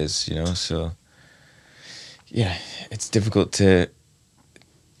good it is, you know? So, yeah, it's difficult to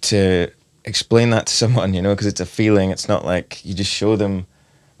explain that to someone, you know, because it's a feeling. It's not like you just show them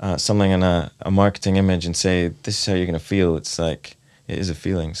something in a marketing image and say, this is how you're going to feel. It's like, it is a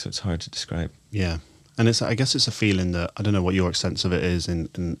feeling, so it's hard to describe. Yeah. And I guess it's a feeling that, I don't know what your sense of it is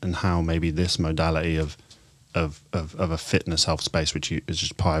and how maybe this modality of a fitness health space, which is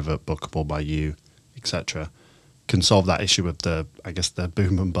just private, bookable by you, etc., can solve that issue of the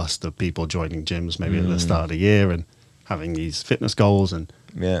boom and bust of people joining gyms maybe at the start of the year and having these fitness goals and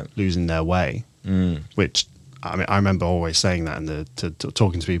losing their way, which, I mean, I remember always saying that and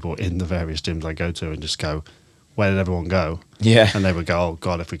talking to people in the various gyms I go to and just go, where did everyone go? And they would go, oh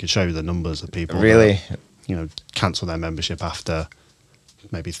God, if we could show you the numbers of people that, you know, cancel their membership after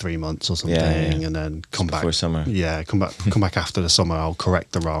maybe 3 months or something, and then come back before summer. Come back after the summer. I'll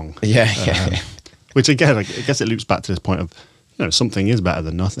correct the wrong. Which again, I guess it loops back to this point of, you know, something is better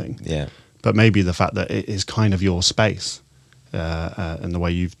than nothing. But maybe the fact that it is kind of your space, and the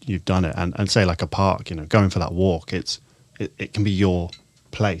way you've done it, and say like a park, you know, going for that walk, it can be your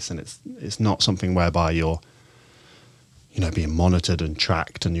place, and it's not something whereby you're, you know, being monitored and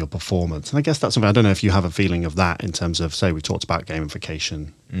tracked and your performance. And I guess that's something, I don't know if you have a feeling of that in terms of, say, we talked about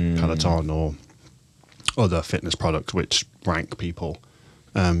gamification, Peloton or other fitness products which rank people.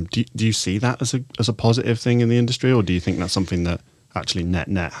 Do you see that as a positive thing in the industry, or do you think that's something that actually net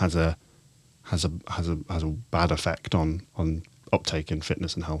has a bad effect on uptake in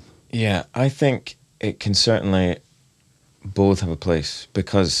fitness and health? Yeah, I think it can certainly both have a place,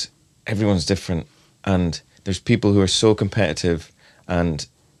 because everyone's different, and there's people who are so competitive and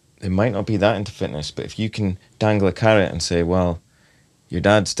they might not be that into fitness, but if you can dangle a carrot and say, well, your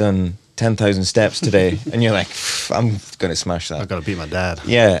dad's done 10,000 steps today. And you're like, I'm going to smash that. I've got to beat my dad.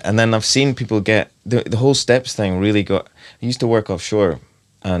 Yeah. And then I've seen people get, the whole steps thing really got, I used to work offshore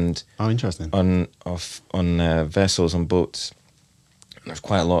and Oh, interesting. on vessels, on boats. There's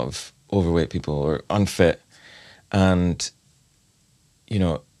quite a lot of overweight people or unfit. And, you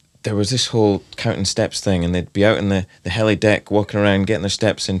know, there was this whole counting steps thing, and they'd be out in the heli deck walking around, getting their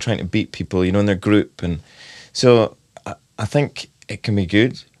steps in, trying to beat people, you know, in their group. And so I think it can be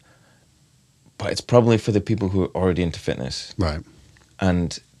good, but it's probably for the people who are already into fitness. Right.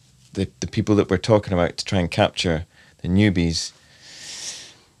 And the people that we're talking about to try and capture, the newbies,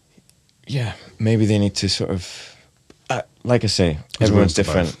 yeah, maybe they need to sort of, like I say, everyone's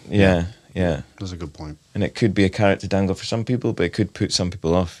different. Yeah. That's a good point. And it could be a carrot to dangle for some people, but it could put some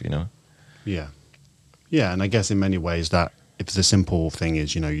people off, you know? Yeah. Yeah, and I guess in many ways that if the simple thing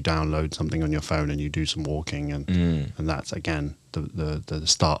is, you know, you download something on your phone and you do some walking and that's, again, the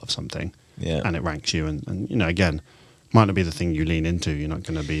start of something. Yeah. And it ranks you. And, you know, again, might not be the thing you lean into. You're not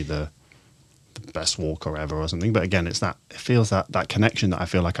going to be the best walker ever or something. But again, it feels that connection that I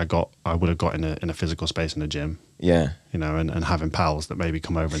feel like I would have got in a physical space in a gym. Yeah. You know, and having pals that maybe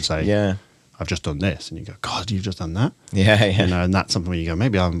come over and say, Yeah. I've just done this. And you go, God, you've just done that? Yeah. You know, and that's something where you go,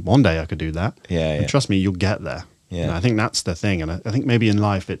 maybe one day I could do that. Yeah. And trust me, you'll get there. Yeah. You know, I think that's the thing. And I think maybe in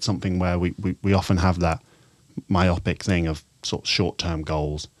life, it's something where we often have that myopic thing of sort of short-term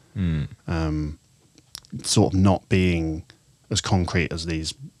goals, sort of not being as concrete as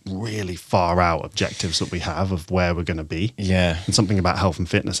these really far out objectives that we have of where we're going to be. Yeah. And something about health and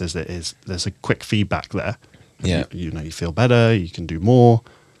fitness is that there's a quick feedback there. Yeah. You know, you feel better, you can do more,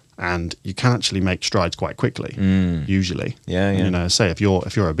 and you can actually make strides quite quickly, usually. Yeah, And, yeah. you know, say if you're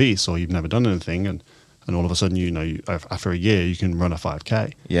obese or you've never done anything and all of a sudden, you know, after a year, you can run a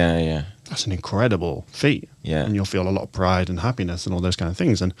 5K. Yeah. That's an incredible feat. Yeah. And you'll feel a lot of pride and happiness and all those kind of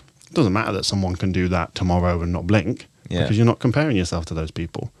things. And it doesn't matter that someone can do that tomorrow and not blink Yeah. because you're not comparing yourself to those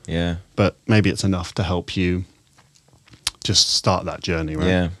people. Yeah. But maybe it's enough to help you just start that journey, right?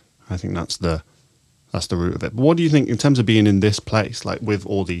 Yeah. I think that's the root of it. But what do you think in terms of being in this place, like with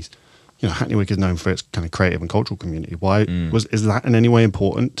all these, you know, Hackney Wick is known for its kind of creative and cultural community. Why is that in any way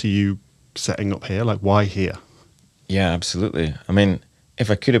important to you setting up here? Like, why here? Yeah, absolutely. I mean,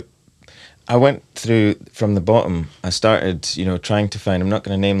 if I could have, I went through from the bottom. I started, you know, trying to find, I'm not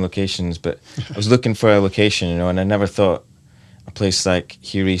going to name locations, but I was looking for a location, you know, and I never thought a place like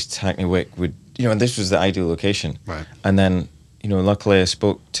Here East, Hackney Wick would, you know, and this was the ideal location. Right. And then, you know, luckily I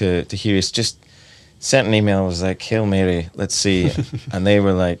spoke to Here East, just sent an email, I was like, Hail Mary, let's see. And they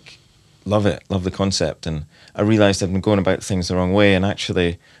were like, love it, love the concept. And I realised I've been going about things the wrong way, and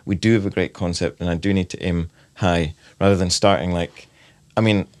actually we do have a great concept and I do need to aim high rather than starting like, I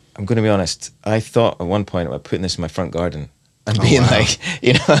mean, I'm going to be honest, I thought at one point about putting this in my front garden and being like,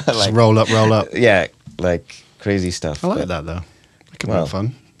 you know, Just like roll up. yeah, like crazy stuff. I like But, that though. It could well, be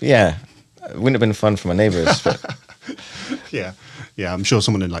fun. Yeah, it wouldn't have been fun for my neighbours, but Yeah, I'm sure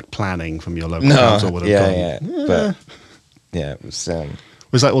someone in like planning from your local no, council would have gone. yeah, but yeah, it was, It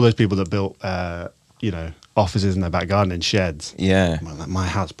was like all those people that built, you know, offices in their back garden in sheds. yeah, Well, like my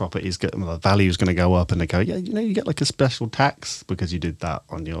house property is the value is going to go up, and they go, yeah, you know, you get like a special tax because you did that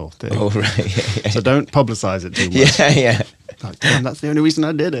on your thing. oh right, yeah, So don't publicize it too much. yeah, Like, damn, that's the only reason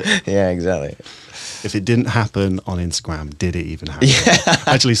I did it. yeah, exactly. If it didn't happen on Instagram, did it even happen?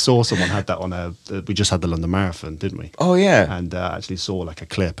 I actually saw someone had that on we just had the London Marathon, didn't we? Oh yeah, And I actually saw like a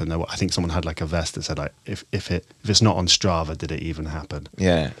clip, and I think someone had like a vest that said like, if it's not on Strava, did it even happen?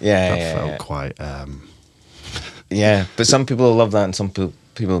 yeah, That felt yeah. quite. Yeah, but some people love that, and some people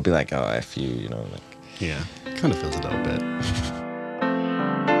will be like, "Oh, f you," you know. Like, Yeah, kind of feels a little bit.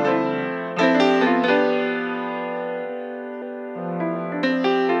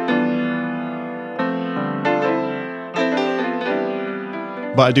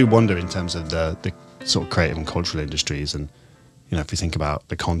 But I do wonder in terms of the sort of creative and cultural industries, and you know, if you think about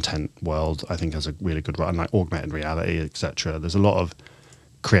the content world, I think has a really good run, like augmented reality, etc. There's a lot of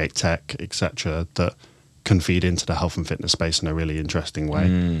create tech, etc. that can feed into the health and fitness space in a really interesting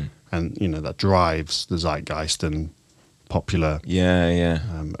way, and you know that drives the zeitgeist and popular yeah,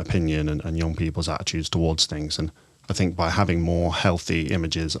 opinion and young people's attitudes towards things. And I think by having more healthy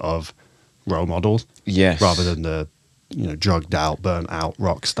images of role models, yes, rather than the drugged out, burnt out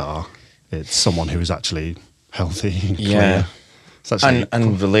rock star, it's someone who is actually healthy and clear. Yeah. It's actually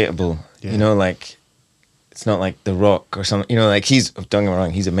and relatable. Yeah. You know, like it's not like The Rock or something. You know, like don't get me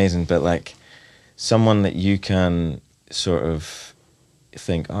wrong, he's amazing, but like someone that you can sort of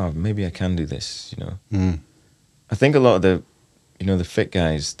think, oh, maybe I can do this. You know, I think a lot of the fit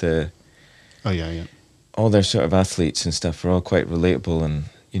guys, oh yeah, all their sort of athletes and stuff are all quite relatable, and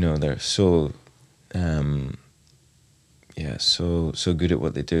they're so, so good at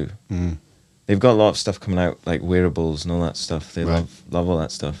what they do. Mm. They've got a lot of stuff coming out, like wearables and all that stuff. They Right. love all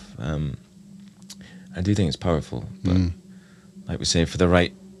that stuff. I do think it's powerful, but like we say, for the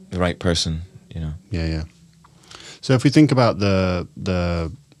right person, Yeah. So if we think about the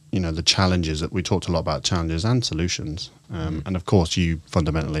challenges that we talked a lot about, challenges and solutions, and of course you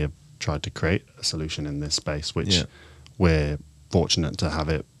fundamentally have tried to create a solution in this space, which we're fortunate to have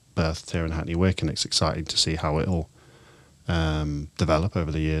it birthed here in Hackney Wick, and it's exciting to see how it'll develop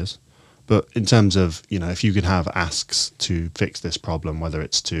over the years. But in terms of, if you could have asks to fix this problem, whether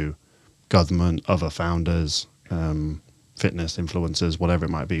it's to government, other founders, fitness influencers, whatever it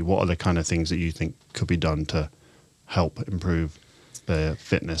might be, what are the kind of things that you think could be done to help improve the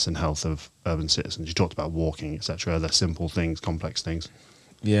fitness and health of urban citizens? You talked about walking, etc. Are there simple things, complex things?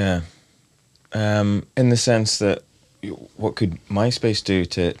 Yeah. In the sense that, what could MySpace do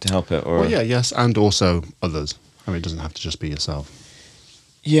to help it? Or Well, yes, and also others. I mean, it doesn't have to just be yourself.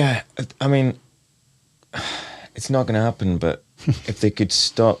 Yeah, I mean, it's not going to happen, but if they could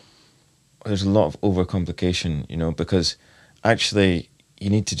stop, there's a lot of overcomplication, because actually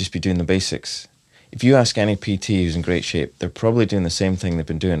you need to just be doing the basics. If you ask any PT who's in great shape, they're probably doing the same thing they've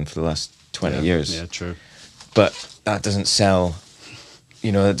been doing for the last 20 years. Yeah, true. But that doesn't sell,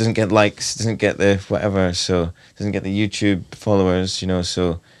 it doesn't get likes, doesn't get the whatever, so it doesn't get the YouTube followers,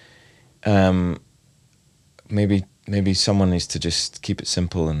 so maybe someone needs to just keep it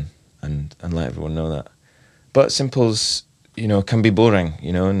simple and let everyone know that. But simple's, can be boring,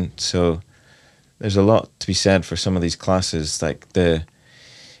 and so there's a lot to be said for some of these classes, like the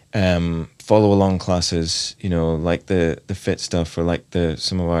follow-along classes, like the fit stuff, or like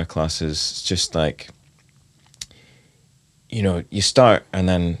some of our classes. It's just like, you start and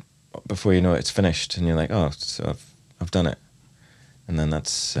then before you know it, it's finished, and you're like, oh, so I've done it, and then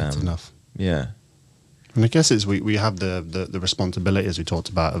that's enough. Yeah. And I guess it's we have the responsibility, as we talked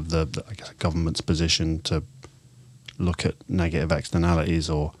about, of the I guess government's position to look at negative externalities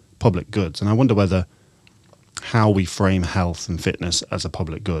or public goods. And I wonder whether how we frame health and fitness as a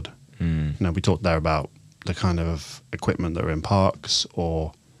public good. We talked there about the kind of equipment that are in parks,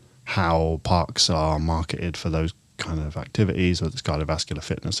 or how parks are marketed for those kind of activities, or this cardiovascular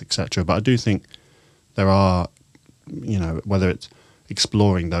fitness, etc. But I do think there are, whether it's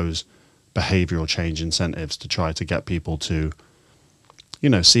exploring those behavioural change incentives to try to get people to,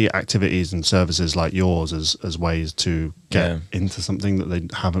 see activities and services like yours as ways to get into something that they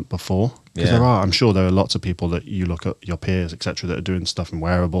haven't before. Because I'm sure there are lots of people that you look at, your peers, etc., that are doing stuff in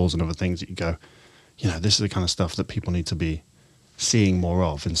wearables and other things that you go, this is the kind of stuff that people need to be seeing more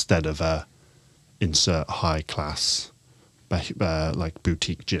of, instead of insert high class, like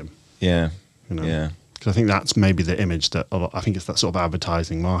boutique gym. Yeah. Because I think that's maybe the image that I think it's that sort of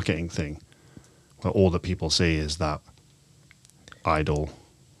advertising marketing thing, where all that people see is that idol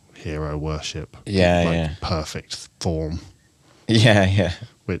hero worship, perfect form,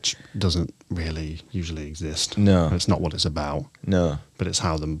 which doesn't really usually exist. No, it's not what it's about. No, but it's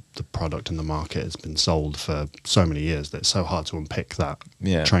how the product and the market has been sold for so many years that it's so hard to unpick that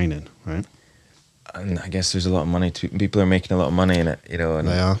training, right? And I guess there's a lot of money people are making a lot of money in it, and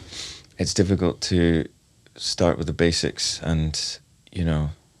they are. It's difficult to start with the basics, and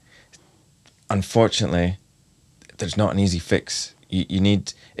unfortunately there's not an easy fix.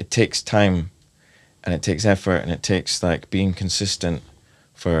 It takes time, and it takes effort, and it takes like being consistent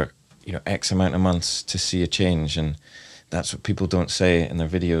for X amount of months to see a change. And that's what people don't say in their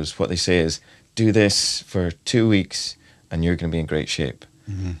videos. What they say is, do this for 2 weeks and you're going to be in great shape.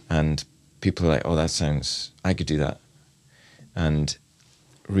 And people are like, oh, I could do that. And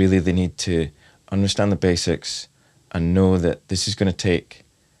really they need to understand the basics and know that this is going to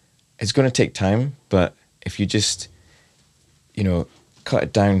take time. But if you just cut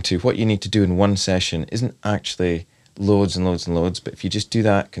it down to what you need to do in one session, isn't actually loads and loads and loads, but if you just do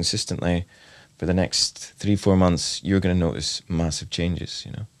that consistently for the next 3-4 months, you're going to notice massive changes.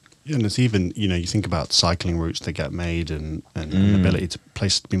 Yeah, and it's even, you think about cycling routes that get made, and the ability to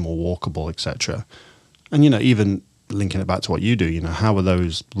places to be more walkable, etc. And even linking it back to what you do, how are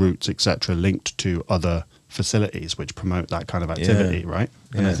those routes, etc., linked to other facilities which promote that kind of activity, right?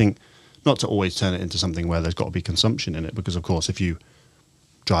 And I think not to always turn it into something where there's got to be consumption in it, because of course if you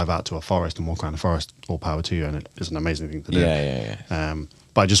drive out to a forest and walk around the forest, all power to you, and it's an amazing thing to do.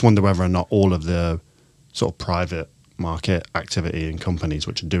 But I just wonder whether or not all of the sort of private market activity and companies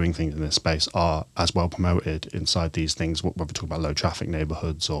which are doing things in this space are as well promoted inside these things, whether we're talking about low traffic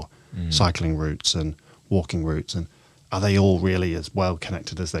neighbourhoods or cycling routes and walking routes, and are they all really as well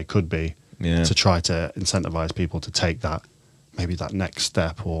connected as they could be to try to incentivize people to take that maybe that next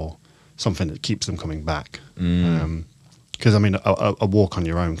step or something that keeps them coming back. Because I mean, a walk on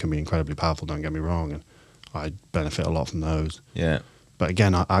your own can be incredibly powerful. Don't get me wrong, and I benefit a lot from those. Yeah. But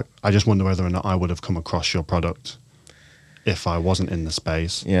again, I just wonder whether or not I would have come across your product if I wasn't in the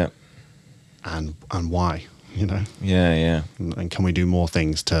space. Yeah. And why, you know? Yeah, yeah. And can we do more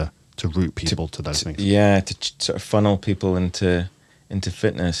things to route people to those things? Yeah, to sort of funnel people into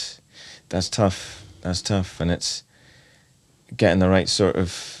fitness. That's tough. That's tough, and it's getting the right sort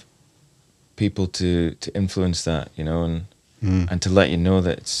of people to influence that, you know, and to let you know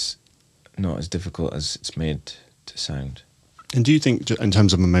that it's not as difficult as it's made to sound. And do you think, in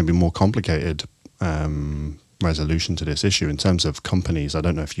terms of a maybe more complicated resolution to this issue, in terms of companies, I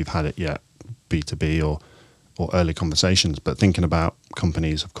don't know if you've had it yet, B2B or early conversations, but thinking about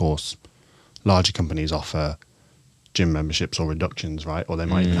companies, of course, larger companies offer gym memberships or reductions, right? Or they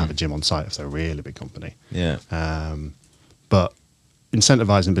might even have a gym on site if they're a really big company. Yeah. But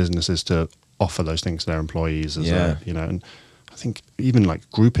incentivizing businesses to offer those things to their employees as you know, and I think even like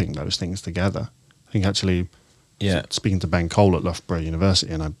grouping those things together, I think actually, speaking to Ben Cole at Loughborough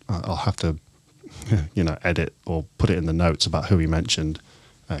University, and I'll have to, you know, edit or put it in the notes about who he mentioned,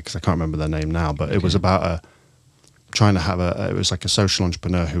 because I can't remember their name now, but it was about trying to have it was like a social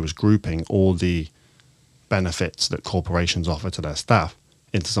entrepreneur who was grouping all the benefits that corporations offer to their staff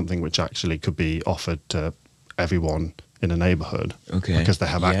into something which actually could be offered to everyone in a neighborhood, because they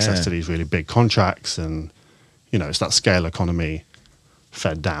have access to these really big contracts, and you know, it's that scale economy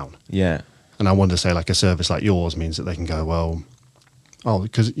fed down. Yeah. And I wonder, say, like a service like yours means that they can go, well,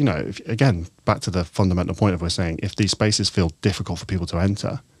 because, you know, again, back to the fundamental point of we're saying, if these spaces feel difficult for people to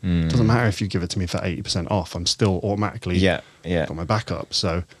enter, it doesn't matter if you give it to me for 80% off, I'm still automatically got my backup.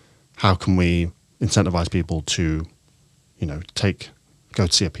 So how can we incentivize people to, you know, go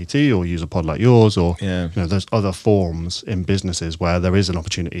to see a PT or use a pod like yours, or, you know, there's other forms in businesses where there is an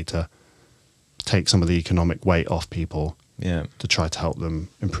opportunity to take some of the economic weight off people to try to help them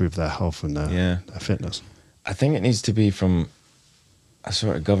improve their health and their fitness. I think it needs to be from a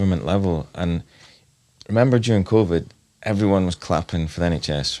sort of government level. And remember during COVID, everyone was clapping for the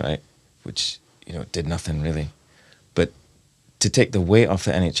NHS, right? Which, you know, did nothing really. But to take the weight off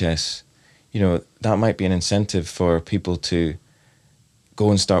the NHS, you know, that might be an incentive for people to go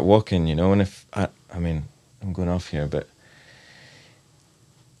and start walking, you know. And if, I mean, I'm going off here, but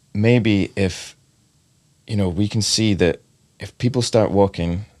maybe if, you know, we can see that if people start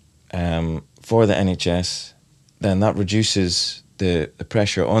walking for the NHS, then that reduces the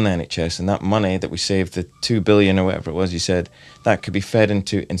pressure on the NHS, and that money that we saved, the 2 billion or whatever it was you said, that could be fed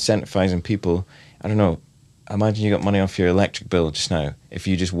into incentivizing people. I don't know, imagine you got money off your electric bill just now if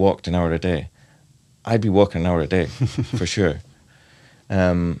you just walked an hour a day. I'd be walking an hour a day for sure.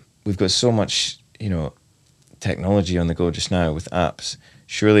 We've got so much, you know, technology on the go just now with apps.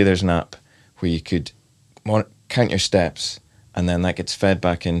 Surely there's an app where you could count your steps, and then that gets fed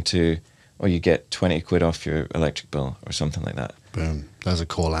back into, or you get 20 quid off your electric bill or something like that. Boom. There's a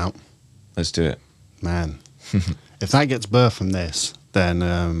call out. Let's do it. Man. If that gets birthed from this,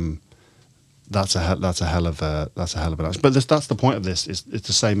 then that's a hell of an action. But that's the point of this, is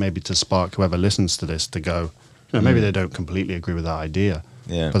to say, maybe to spark whoever listens to this to go, you know, maybe they don't completely agree with that idea,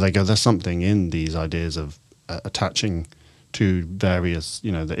 but they go, there's something in these ideas of attaching to various,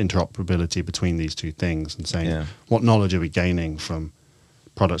 you know, the interoperability between these two things, and saying, what knowledge are we gaining from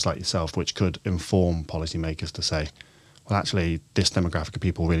products like yourself, which could inform policymakers to say, well, actually, this demographic of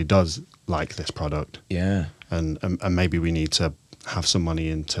people really does like this product. Yeah. And maybe we need to have some money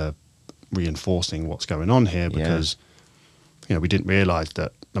into reinforcing what's going on here, because, you know, we didn't realize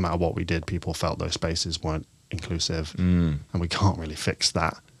that no matter what we did, people felt those spaces weren't inclusive, and we can't really fix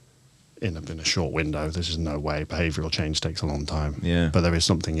that in a short window. There's just no way. Behavioural change takes a long time. Yeah. But there is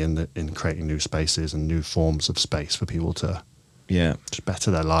something in creating new spaces and new forms of space for people to just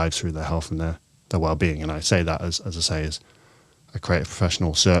better their lives through their health and their well-being. And I say that as a creative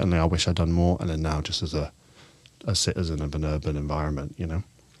professional. Certainly, I wish I'd done more. And then now, just as a citizen of an urban environment, you know.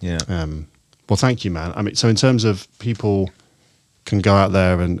 Yeah. Well, thank you, man. I mean, so in terms of people can go out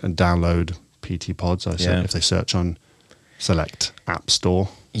there and download PT Pods, I say, if they search on select app store.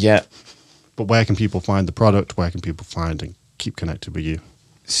 Yeah. But where can people find the product? Where can people find and keep connected with you?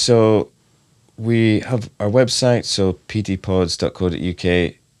 So we have our website, so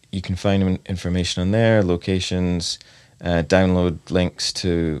ptpods.co.uk. You can find information on there, locations, download links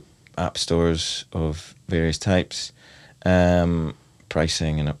to app stores of various types,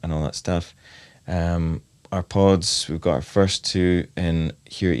 pricing and all that stuff. Our pods, we've got our first two in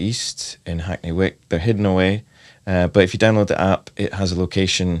here east in Hackney Wick. They're hidden away, but if you download the app, it has a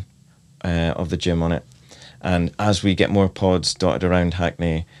location of the gym on it. And as we get more pods dotted around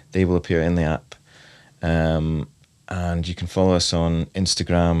Hackney, they will appear in the app. And you can follow us on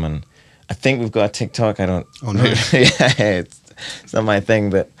Instagram, and I think we've got a TikTok. I don't. Oh no. Yeah, it's not my thing,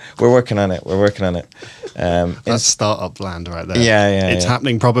 but we're working on it. That's startup land right there. Yeah. It's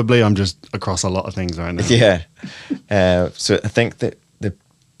happening probably. I'm just across a lot of things right now. Yeah. So I think that the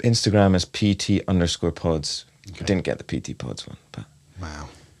Instagram is PT_pods. Okay. Didn't get the PT pods one, but Wow.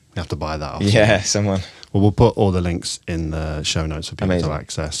 You have to buy that off. yeah, someone. Well, we'll put all the links in the show notes for people Amazing. to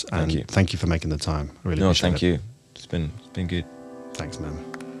access. And Thank you. Thank you for making the time. Really No, appreciate thank it. you. It's been good. Thanks,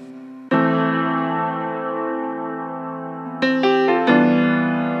 man.